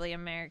arguably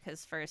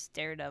America's first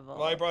Daredevil.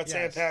 Well, I brought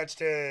Yes. Sam Patch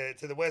to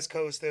the west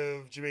coast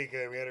of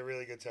Jamaica. We had a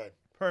really good time.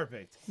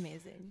 Perfect.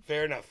 Amazing.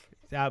 Fair enough.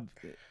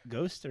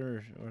 Ghost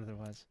or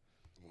otherwise?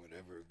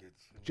 Whatever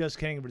gets. Just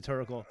kidding,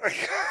 rhetorical.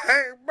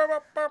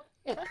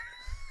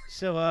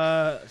 So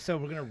we're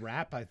gonna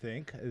wrap, I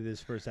think, this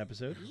first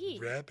episode.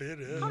 Wrap it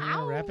We're up.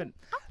 gonna wrap it.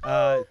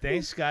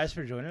 Thanks, guys,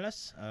 for joining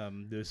us.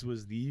 This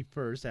was the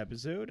first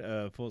episode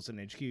of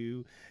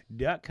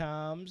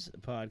FullSendHQ.com's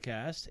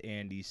podcast.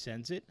 Andy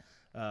sends it.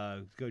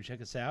 Go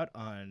check us out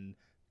on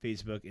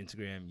Facebook,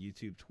 Instagram,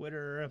 YouTube,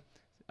 Twitter.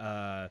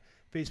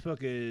 Facebook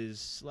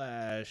is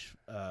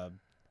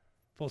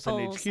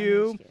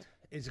 /FullSendHQ.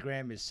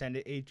 Instagram is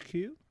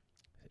SendItHQ.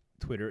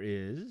 Twitter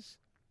is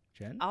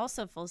Jen.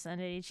 Also, Full Send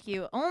at HQ.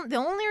 The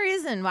only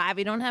reason why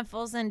we don't have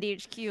Full Send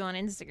HQ on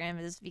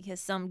Instagram is because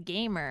some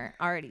gamer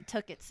already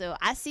took it. So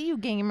I see you,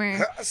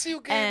 gamer, I see you,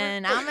 gamer.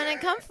 and I'm gonna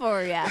come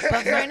for you.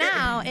 But for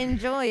now,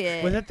 enjoy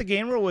it. Was that the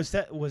gamer? Or was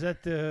that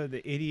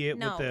the idiot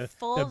No, with the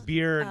full-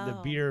 beer oh. the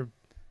beer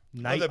Oh,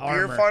 night the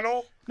armor? beer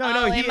funnel?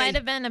 No, it might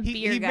have been a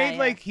beer he guy.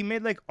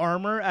 made like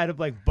armor out of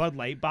like Bud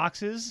Light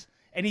boxes,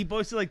 and he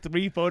posted like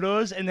 3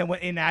 photos and then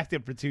went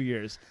inactive for 2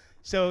 years.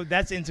 So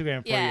that's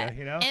Instagram for Yeah, you,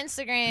 you know.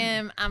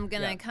 Instagram. I'm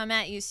gonna Yeah. come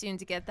at you soon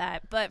to get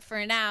that. But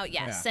for now,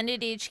 Yeah. Send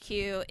It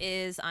HQ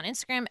is on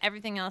Instagram.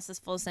 Everything else is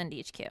Full Send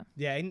HQ.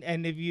 Yeah,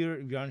 and if you're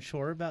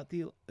unsure about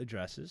the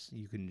addresses,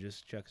 you can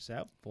just check us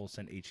out,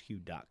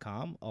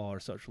 FullSendHQ.com. All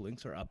our social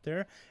links are up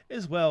there,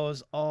 as well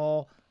as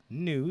all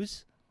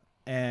news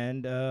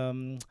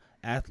and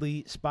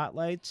athlete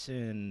spotlights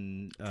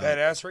and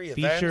Badassery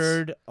events.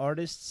 featured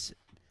artists.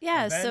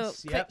 Yeah. events,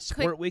 So yep, quick.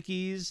 sport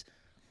wikis.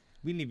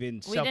 We didn't even We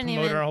didn't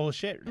self-promote even- our whole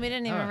shit. We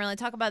didn't even Huh. really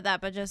talk about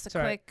that, but just a It's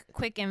all right.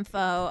 quick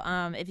info.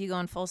 If you go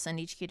on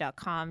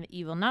FullSendHQ.com,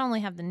 you will not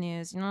only have the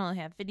news, you not only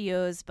have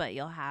videos, but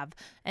you'll have,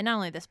 and not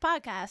only this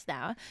podcast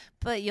now,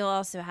 but you'll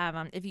also have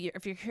if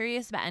you're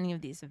curious about any of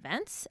these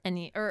events,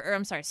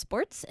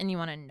 sports, and you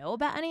want to know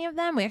about any of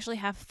them, we actually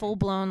have full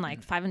blown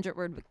like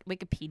 500-word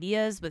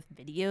Wikipedias with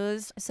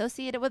videos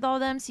associated with all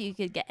of them, so you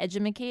could get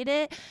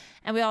educated.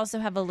 And we also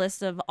have a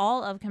list of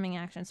all upcoming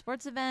action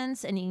sports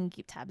events, and you can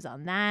keep tabs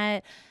on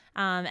that.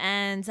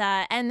 And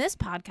this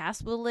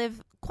podcast will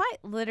live quite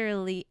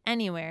literally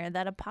anywhere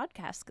that a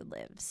podcast could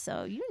live.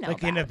 So you know,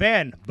 Like in about a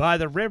van by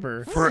the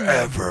river.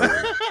 Forever.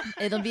 it.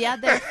 It'll be out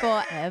there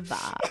forever.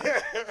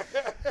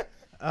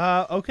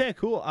 Okay,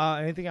 cool.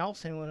 Anything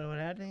else? Anyone want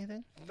to add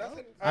anything?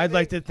 Nothing. I'd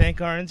like to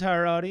thank our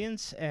entire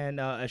audience and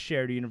a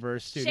Shared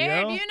Universe studio.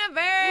 Shared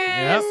Universe.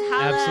 Yep,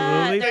 Holla.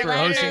 absolutely, They're for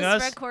letting hosting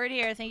us us. record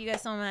here. Thank you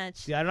guys so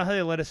much. Yeah, I don't know how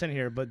they let us in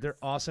here, but they're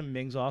awesome.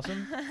 Ming's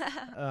awesome.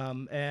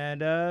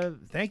 And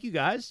thank you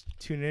guys.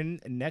 Tune in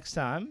next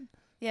time.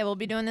 Yeah, we'll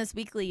be doing this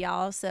weekly,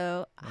 y'all.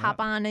 So hop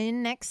on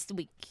in next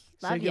week.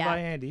 Love Say goodbye,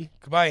 ya. Andy.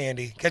 Goodbye,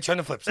 Andy. Catch you on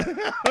the flip side.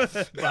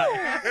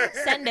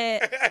 Send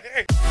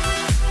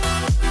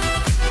it.